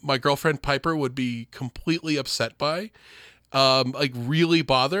my girlfriend Piper would be completely upset by, like really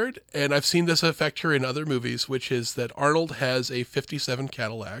bothered. And I've seen this affect her in other movies, which is that Arnold has a 57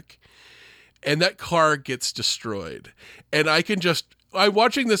 Cadillac, and that car gets destroyed. And I'm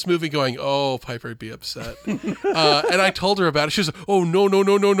watching this movie going, oh, Piper'd be upset. And I told her about it. She was like, oh,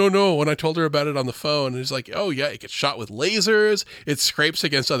 no. When I told her about it on the phone, and it's like, oh, yeah, it gets shot with lasers. It scrapes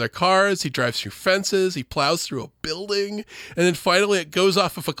against other cars. He drives through fences. He plows through a building. And then finally it goes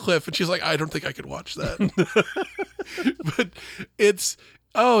off of a cliff. And she's like, I don't think I could watch that.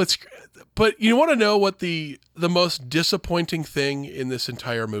 But you want to know what the most disappointing thing in this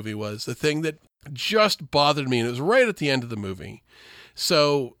entire movie was? The thing that just bothered me, and it was right at the end of the movie.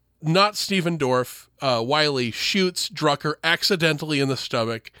 So, not Steven Dorff, Wiley shoots Drucker accidentally in the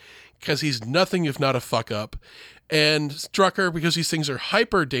stomach because he's nothing if not a fuck up. And Drucker, because these things are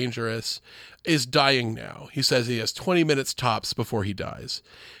hyper dangerous, is dying now. He says he has 20 minutes tops before he dies.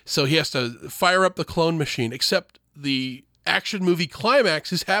 So he has to fire up the clone machine, except the action movie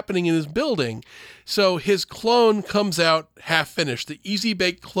climax is happening in his building. So his clone comes out half finished. The easy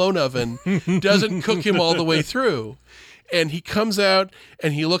bake clone oven doesn't cook him all the way through. And he comes out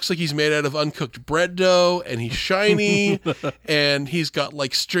and he looks like he's made out of uncooked bread dough, and he's shiny and he's got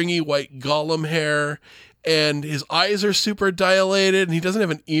like stringy white Gollum hair, and his eyes are super dilated, and he doesn't have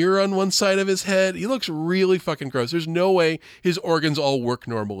an ear on one side of his head. He looks really fucking gross. There's no way his organs all work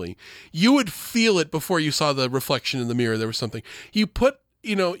normally. You would feel it before you saw the reflection in the mirror. There was something.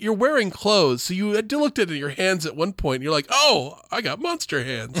 You're wearing clothes, so you had looked at your hands at one point, and you're like, oh, I got monster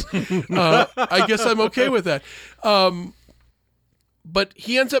hands. I guess I'm okay with that. But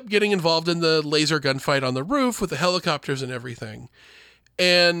he ends up getting involved in the laser gunfight on the roof with the helicopters and everything.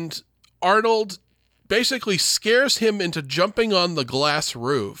 And Arnold basically scares him into jumping on the glass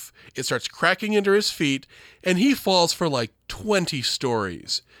roof. It starts cracking under his feet, and he falls for like 20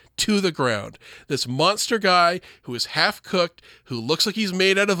 stories to the ground. This monster guy who is half cooked, who looks like he's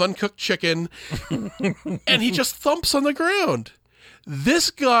made out of uncooked chicken, and he just thumps on the ground. This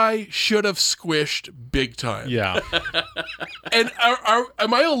guy should have squished big time. Yeah. And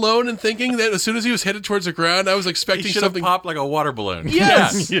am I alone in thinking that as soon as he was headed towards the ground, I was He expecting should have something? popped like a water balloon.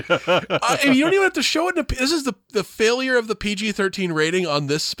 Yes. And you don't even have to show it. This is the failure of the PG-13 rating on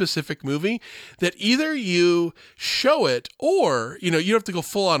this specific movie, that either you show it or, you have to go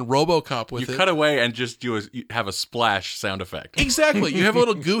full on RoboCop with You it. cut away and just you have a splash sound effect. Exactly. You have a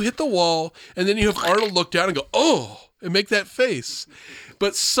little goo hit the wall, and then you have Arnold look down and go, oh, and make that face.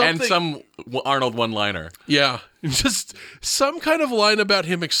 But something... And some Arnold one-liner. Yeah. Just some kind of line about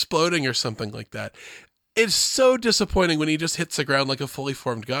him exploding or something like that. It's so disappointing when he just hits the ground like a fully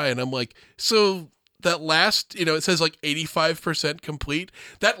formed guy. And I'm like, so that last, it says like 85% complete.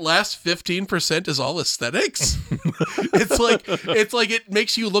 That last 15% is all aesthetics. It's like it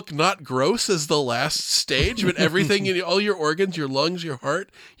makes you look not gross as the last stage, but everything, all your organs, your lungs, your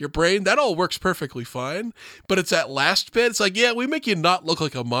heart, your brain, that all works perfectly fine. But it's that last bit. It's like, yeah, we make you not look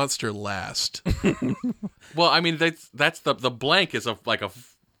like a monster last. Well, I mean, that's the blank is like a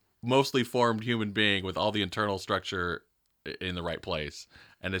mostly formed human being with all the internal structure in the right place.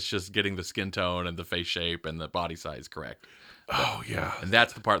 And it's just getting the skin tone and the face shape and the body size correct. Oh, yeah. And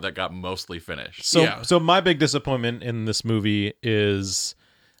that's the part that got mostly finished. So my big disappointment in this movie is,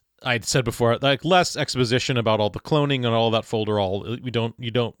 I'd said before, like less exposition about all the cloning and all that folderol.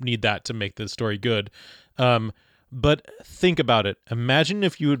 You don't need that to make the story good. But think about it. Imagine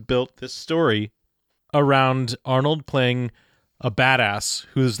if you had built this story around Arnold playing a badass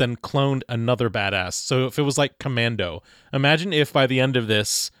who's then cloned another badass. So if it was like Commando, imagine if by the end of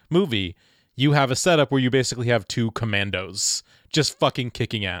this movie, you have a setup where you basically have two commandos just fucking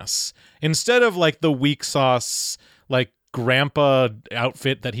kicking ass. Instead of like the weak sauce, like grandpa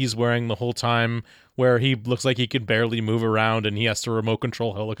outfit that he's wearing the whole time, where he looks like he can barely move around and he has to remote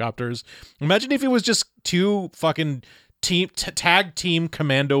control helicopters. Imagine if it was just two fucking tag team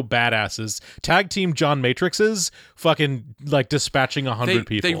commando badasses, tag team John Matrixes, fucking like dispatching 100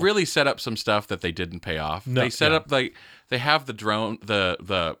 people. They really set up some stuff that they didn't pay off. No, they set yeah. up they have the drone,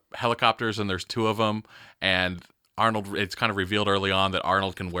 the helicopters, and there's two of them. And Arnold, it's kind of revealed early on that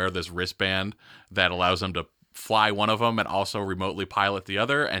Arnold can wear this wristband that allows him to fly one of them and also remotely pilot the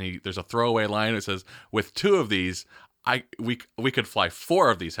other. And there's a throwaway line that says, "With two of these, we could fly four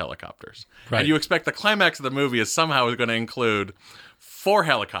of these helicopters." Right. And you expect the climax of the movie is somehow going to include 4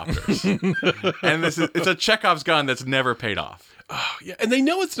 helicopters. And it's a Chekhov's gun that's never paid off. Oh, yeah. And they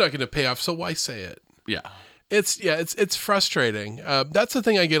know it's not going to pay off, so why say it? Yeah. It's frustrating. That's the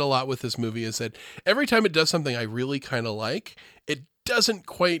thing I get a lot with this movie, is that every time it does something I really kind of like, it doesn't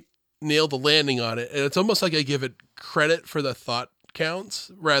quite nail the landing on it. And it's almost like I give it credit for the thought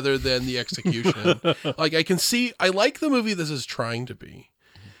counts rather than the execution. Like I like the movie this is trying to be.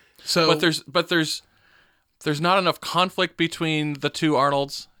 So, But there's not enough conflict between the two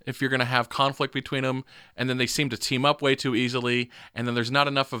Arnolds. If you're going to have conflict between them, and then they seem to team up way too easily, and then there's not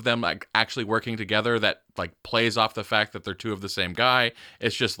enough of them like actually working together that like plays off the fact that they're two of the same guy.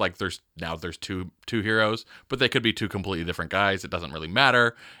 It's just like there's two heroes, but they could be two completely different guys. It doesn't really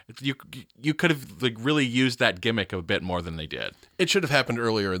matter. You could have like really used that gimmick a bit more than they did. it should have happened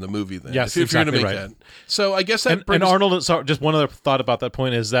earlier in the movie then. Yes, if you're going to exactly make right. that. So I guess that And brings... Arnold, sorry, just one other thought about that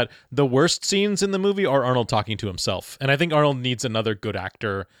point is that the worst scenes in the movie are Arnold talking to himself. And I think Arnold needs another good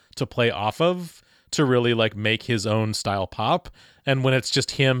actor to play off of to really like make his own style pop. And when it's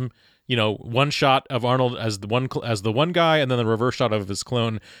just him, you know, one shot of Arnold as the one guy and then the reverse shot of his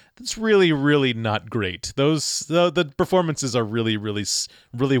clone, that's really, really not great. The performances are really, really,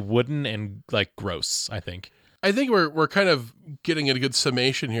 really wooden and like gross, I think. I think we're kind of getting a good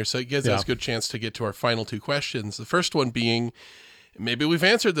summation here, so it gives Yeah. us a good chance to get to our final two questions. The first one being, maybe we've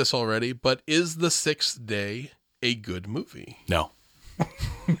answered this already, but is The Sixth Day a good movie? No.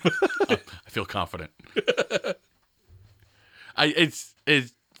 I feel confident. It's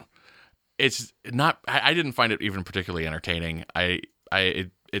not. I didn't find it even particularly entertaining.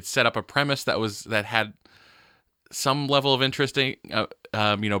 It set up a premise that had some level of interesting,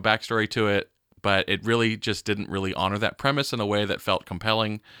 backstory to it, but it really just didn't really honor that premise in a way that felt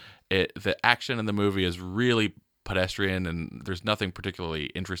compelling. The action in the movie is really pedestrian, and there's nothing particularly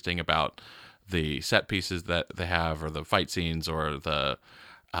interesting about the set pieces that they have, or the fight scenes, or the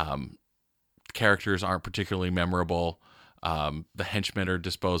characters aren't particularly memorable. The henchmen are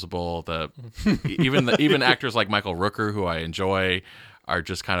disposable. Even actors like Michael Rooker, who I enjoy, are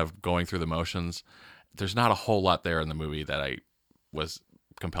just kind of going through the motions. There's not a whole lot there in the movie that I was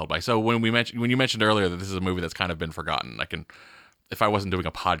compelled by. So when you mentioned earlier that this is a movie that's kind of been forgotten, if I wasn't doing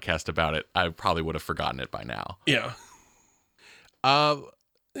a podcast about it, I probably would have forgotten it by now. Yeah. I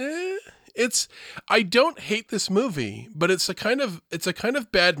don't hate this movie, but it's a kind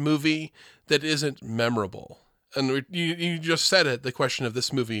of bad movie that isn't memorable. And you just said it, the question of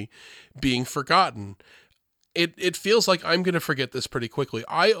this movie being forgotten. It feels like I'm going to forget this pretty quickly.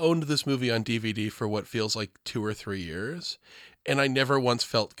 I owned this movie on DVD for what feels like 2 or 3 years, and I never once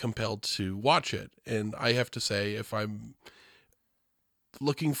felt compelled to watch it. And I have to say, if I'm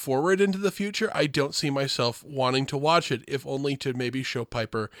looking forward into the future, I don't see myself wanting to watch it, if only to maybe show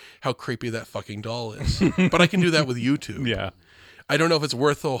Piper how creepy that fucking doll is. But I can do that with YouTube. Yeah. I don't know if it's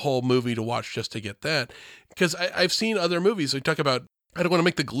worth a whole movie to watch just to get that. Because I've seen other movies. We talk about, I don't want to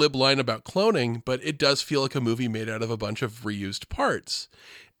make the glib line about cloning, but it does feel like a movie made out of a bunch of reused parts.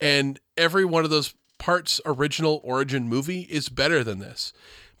 And every one of those parts' original origin movie is better than this.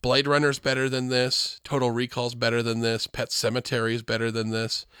 Blade Runner's better than this. Total Recall's better than this. Pet Sematary is better than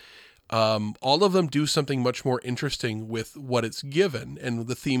this. All of them do something much more interesting with what it's given and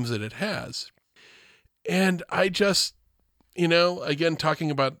the themes that it has. And I just, again,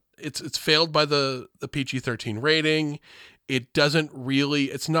 talking about it's failed by the PG-13 rating. It doesn't really,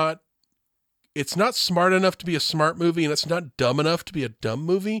 it's not smart enough to be a smart movie, and it's not dumb enough to be a dumb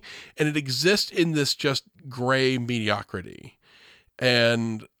movie. And it exists in this just gray mediocrity.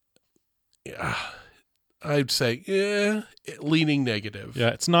 And I'd say, leaning negative.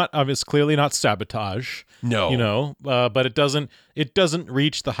 Yeah, it's clearly not sabotage. No. But it doesn't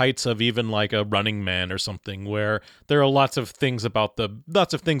reach the heights of even like a Running Man or something, where there are lots of things about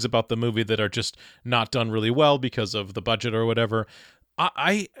the movie that are just not done really well because of the budget or whatever.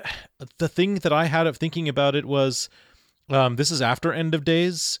 The thing that I had of thinking about it was, this is after End of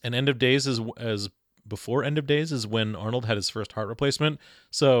Days, and End of Days is before End of Days is when Arnold had his first heart replacement.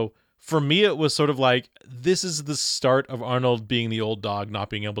 So for me, it was sort of like, this is the start of Arnold being the old dog, not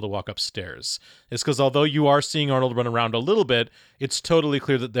being able to walk upstairs. It's because although you are seeing Arnold run around a little bit, it's totally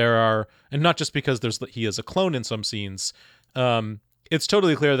clear that there are, and not just because he is a clone in some scenes, it's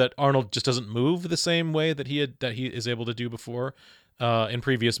totally clear that Arnold just doesn't move the same way that he is able to do before in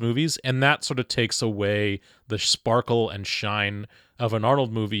previous movies, and that sort of takes away the sparkle and shine of an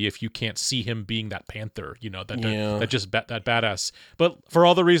Arnold movie if you can't see him being that panther, that badass. But for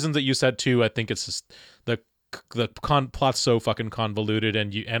all the reasons that you said too, I think it's just the plot's so fucking convoluted,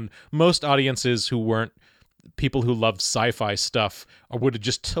 and most audiences who weren't people who loved sci-fi stuff would have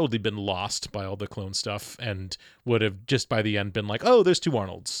just totally been lost by all the clone stuff, and would have just by the end been like, oh, there's 2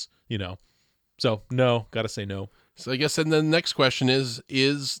 Arnolds, So no, gotta say no. So I guess then the next question is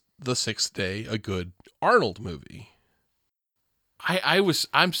The Sixth Day a good Arnold movie?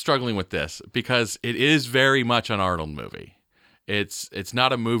 I'm struggling with this because it is very much an Arnold movie. It's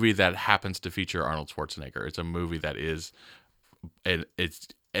not a movie that happens to feature Arnold Schwarzenegger. It's a movie that is, it's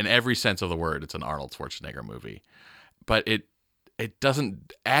in every sense of the word, it's an Arnold Schwarzenegger movie. But it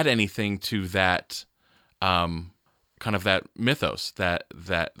doesn't add anything to that kind of that mythos, that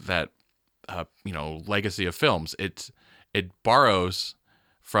legacy of films. It borrows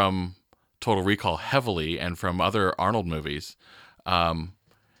from Total Recall heavily and from other Arnold movies,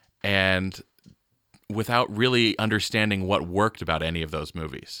 and without really understanding what worked about any of those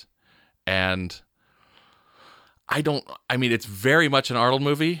movies. And it's very much an Arnold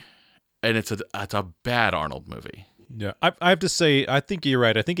movie, and it's a bad Arnold movie. Yeah, I have to say, I think you're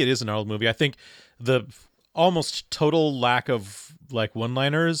right. I think it is an Arnold movie. I think the almost total lack of like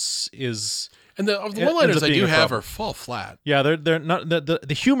one-liners is, and the one-liners I do have are fall flat. Yeah, they're not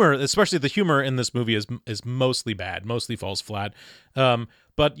the humor, especially the humor in this movie is mostly bad, mostly falls flat.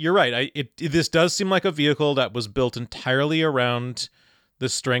 But you're right. This does seem like a vehicle that was built entirely around the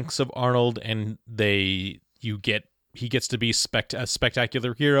strengths of Arnold, and he gets to be a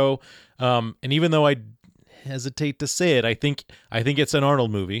spectacular hero. And even though I hesitate to say it, I think it's an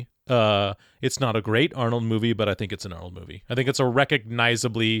Arnold movie. It's not a great Arnold movie, but I think it's an Arnold movie. I think it's a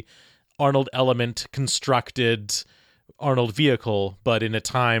recognizably Arnold element constructed Arnold vehicle, but in a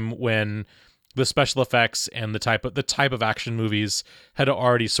time when the special effects and the type of action movies had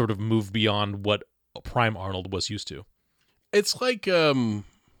already sort of moved beyond what prime Arnold was used to. It's like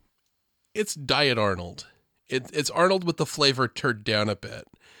it's Diet Arnold. It's Arnold with the flavor turned down a bit,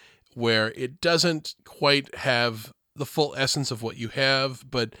 where it doesn't quite have the full essence of what you have,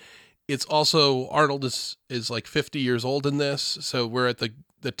 but it's also, Arnold is like 50 years old in this, so we're at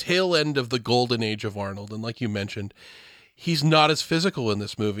the tail end of the golden age of Arnold, and like you mentioned, he's not as physical in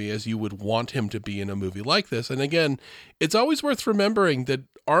this movie as you would want him to be in a movie like this. And again, it's always worth remembering that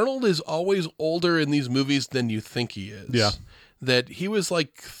Arnold is always older in these movies than you think he is. Yeah. That he was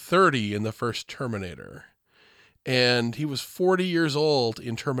like 30 in the first Terminator. and he was 40 years old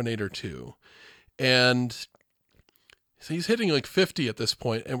in Terminator 2. And so he's hitting like 50 at this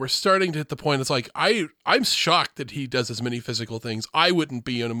point, and we're starting to hit the point. It's like, I'm shocked that he does as many physical things. I wouldn't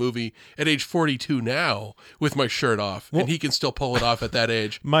be in a movie at age 42 now with my shirt off, and he can still pull it off at that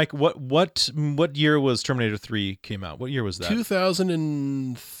age. Mike, what year was Terminator 3 came out? What year was that?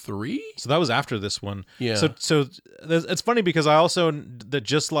 2003? So that was after this one. Yeah. So it's funny because I also, that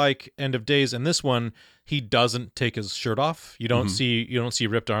just like End of Days in this one, he doesn't take his shirt off. You don't see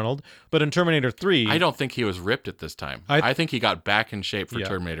ripped Arnold. But in Terminator 3, I don't think he was ripped at this time. I think he got back in shape for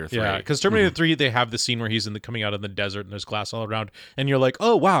Terminator 3. Yeah, because Terminator 3, they have the scene where he's coming out in the desert and there's glass all around, and you're like,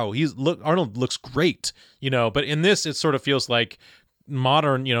 oh wow, Arnold looks great, But in this, it sort of feels like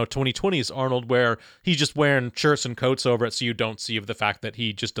modern, 2020s Arnold, where he's just wearing shirts and coats over it, so you don't see the fact that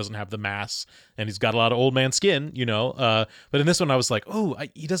he just doesn't have the mass and he's got a lot of old man skin, But in this one, I was like, oh,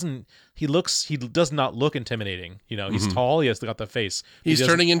 he does not look intimidating. He's tall, he has got the face. He's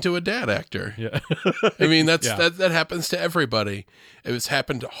turning into a dad actor. Yeah. I mean, that happens to everybody. It's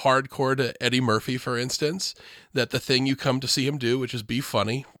happened hardcore to Eddie Murphy, for instance, that the thing you come to see him do, which is be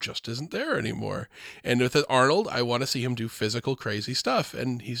funny, just isn't there anymore. And with Arnold, I want to see him do physical, crazy stuff,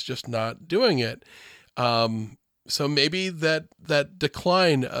 and he's just not doing it. So maybe that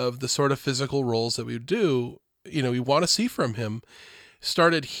decline of the sort of physical roles that we do, we want to see from him,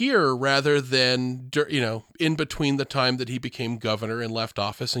 started here rather than, in between the time that he became governor and left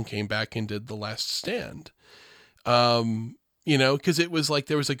office and came back and did The Last Stand. Because it was like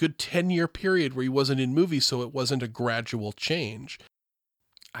there was a good 10-year period where he wasn't in movies, so it wasn't a gradual change.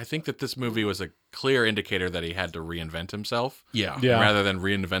 I think that this movie was a clear indicator that he had to reinvent himself. Yeah. Rather than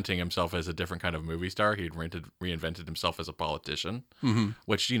reinventing himself as a different kind of movie star, he'd reinvented himself as a politician,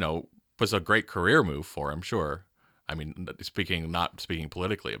 which, was a great career move for him, sure. I mean, not speaking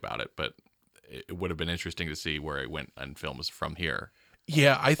politically about it, but it would have been interesting to see where it went in films from here.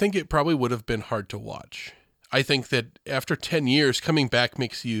 Yeah, I think it probably would have been hard to watch. I think that after 10 years, coming back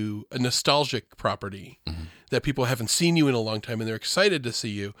makes you a nostalgic property that people haven't seen you in a long time and they're excited to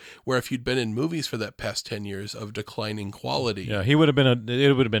see you. Where if you'd been in movies for that past 10 years of declining quality. Yeah, it would have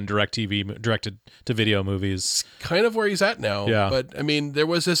been directed to video movies. Kind of where he's at now. Yeah. But I mean, there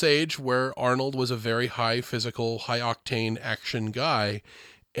was this age where Arnold was a very high physical, high octane action guy.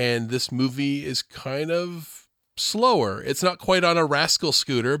 And this movie is kind of slower. It's not quite on a rascal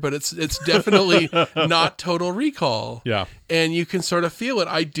scooter, but it's definitely not Total Recall. Yeah. And you can sort of feel it.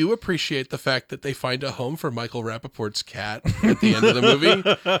 I do appreciate the fact that they find a home for Michael Rappaport's cat at the end of the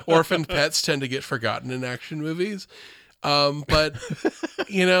movie. Orphaned pets tend to get forgotten in action movies. But,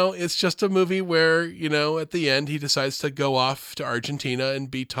 it's just a movie where, at the end he decides to go off to Argentina and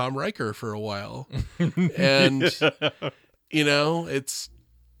be Tom Riker for a while. And, it's...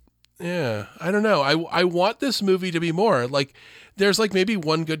 Yeah, I don't know. I want this movie to be more like, there's like maybe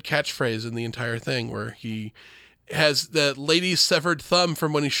one good catchphrase in the entire thing where he has the lady's severed thumb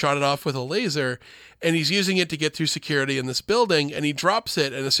from when he shot it off with a laser, and he's using it to get through security in this building, and he drops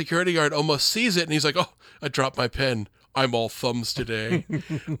it, and a security guard almost sees it, and he's like, "Oh, I dropped my pen. I'm all thumbs today."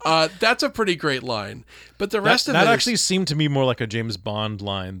 That's a pretty great line. But the rest of it actually seemed to me more like a James Bond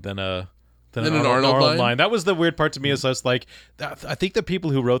line than an Arnold line? That was the weird part to me. Is I was like, I think the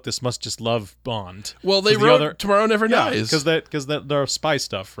people who wrote this must just love Bond. Well, they wrote Tomorrow Never Dies because they're spy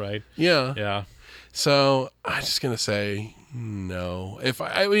stuff, right? Yeah. So I'm just gonna say no.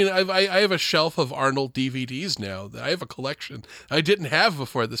 I have a shelf of Arnold DVDs now. I have a collection I didn't have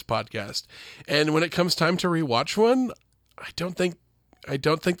before this podcast, and when it comes time to rewatch one, I don't think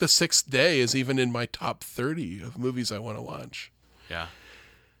The Sixth Day is even in my top 30 of movies I want to watch. Yeah.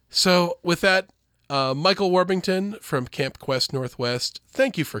 So with that, Michael Warbington from Camp Quest Northwest,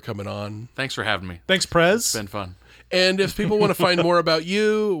 thank you for coming on. Thanks for having me. Thanks, Prez. It's been fun. And if people want to find more about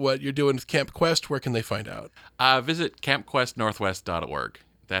you, what you're doing with Camp Quest, where can they find out? Visit campquestnorthwest.org.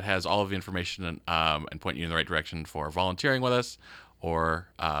 That has all of the information and point you in the right direction for volunteering with us or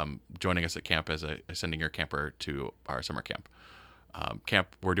joining us at camp as sending your camper to our summer camp.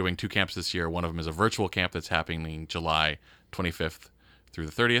 We're doing 2 camps this year. One of them is a virtual camp that's happening July 25th through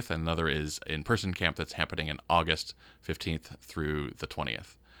the 30th, and another is in-person camp that's happening in August 15th through the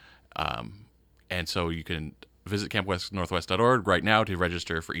 20th. And so you can visit campquestnorthwest.org right now to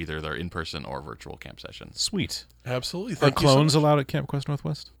register for either their in-person or virtual camp session. Sweet. Absolutely. Are Thank you clones so much. allowed at Camp Quest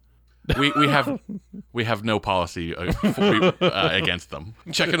Northwest? We have no policy against them.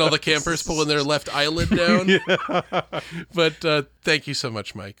 Checking all the campers, pulling their left eyelid down. But thank you so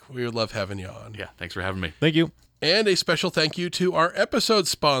much, Mike. We would love having you on. Yeah, thanks for having me. Thank you. And a special thank you to our episode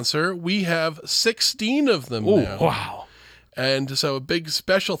sponsor. We have 16 of them now. Wow. And so a big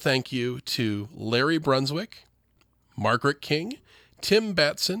special thank you to Larry Brunswick, Margaret King, Tim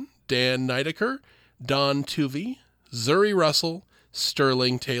Batson, Dan Nidecker, Don Tuvey, Zuri Russell,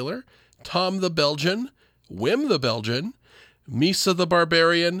 Sterling Taylor, Tom the Belgian, Wim the Belgian, Misa the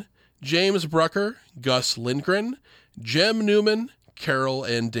Barbarian, James Brucker, Gus Lindgren, Jem Newman, Carol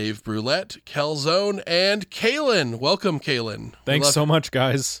and Dave Brulette, Calzone, and Kalen. Welcome, Kalen. Thanks so much,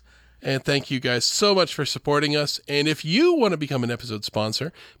 guys. And thank you guys so much for supporting us. And if you want to become an episode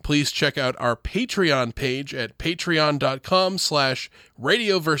sponsor, please check out our Patreon page at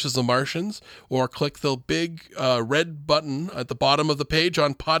patreon.com/Radio versus the Martians, or click the big red button at the bottom of the page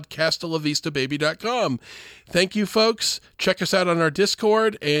on podcastalavistababy.com. Thank you, folks. Check us out on our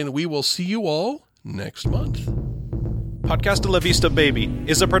Discord, and we will see you all next month. Podcast La Vista Baby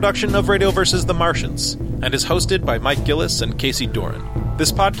is a production of Radio vs. the Martians and is hosted by Mike Gillis and Casey Doran.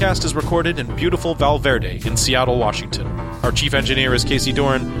 This podcast is recorded in beautiful Val Verde in Seattle, Washington. Our chief engineer is Casey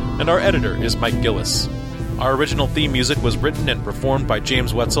Doran, and our editor is Mike Gillis. Our original theme music was written and performed by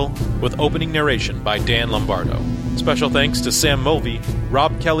James Wetzel, with opening narration by Dan Lombardo. Special thanks to Sam Mulvey,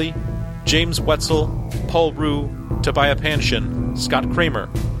 Rob Kelly, James Wetzel, Paul Rue, Tobiah Panshin, Scott Kramer,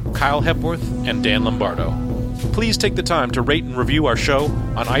 Kyle Hepworth, and Dan Lombardo. Please take the time to rate and review our show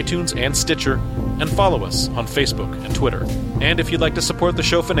on iTunes and Stitcher, and follow us on Facebook and Twitter. And if you'd like to support the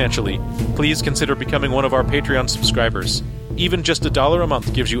show financially, please consider becoming one of our Patreon subscribers. Even just $1 a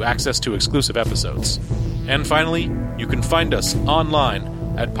month gives you access to exclusive episodes. And finally, you can find us online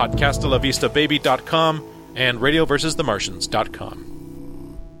at podcastalavistababy.com and radioversusthemartians.com.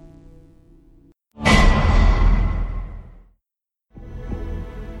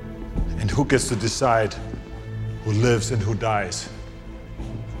 And who gets to decide who lives and who dies?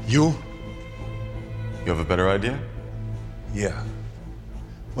 You? You have a better idea? Yeah.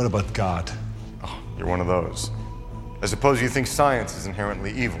 What about God? Oh, you're one of those. I suppose you think science is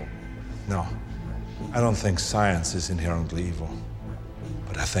inherently evil. No. I don't think science is inherently evil.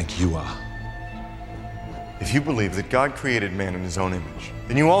 But I think you are. If you believe that God created man in his own image,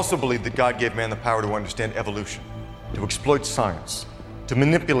 then you also believe that God gave man the power to understand evolution, to exploit science, to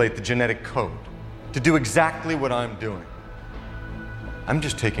manipulate the genetic code, to do exactly what I'm doing. I'm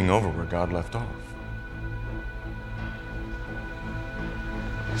just taking over where God left off.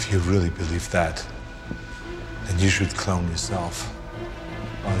 If you really believe that, then you should clone yourself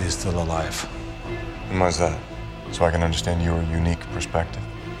while you're still alive. And why's that? So I can understand your unique perspective?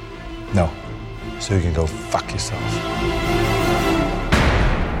 No. So you can go fuck yourself.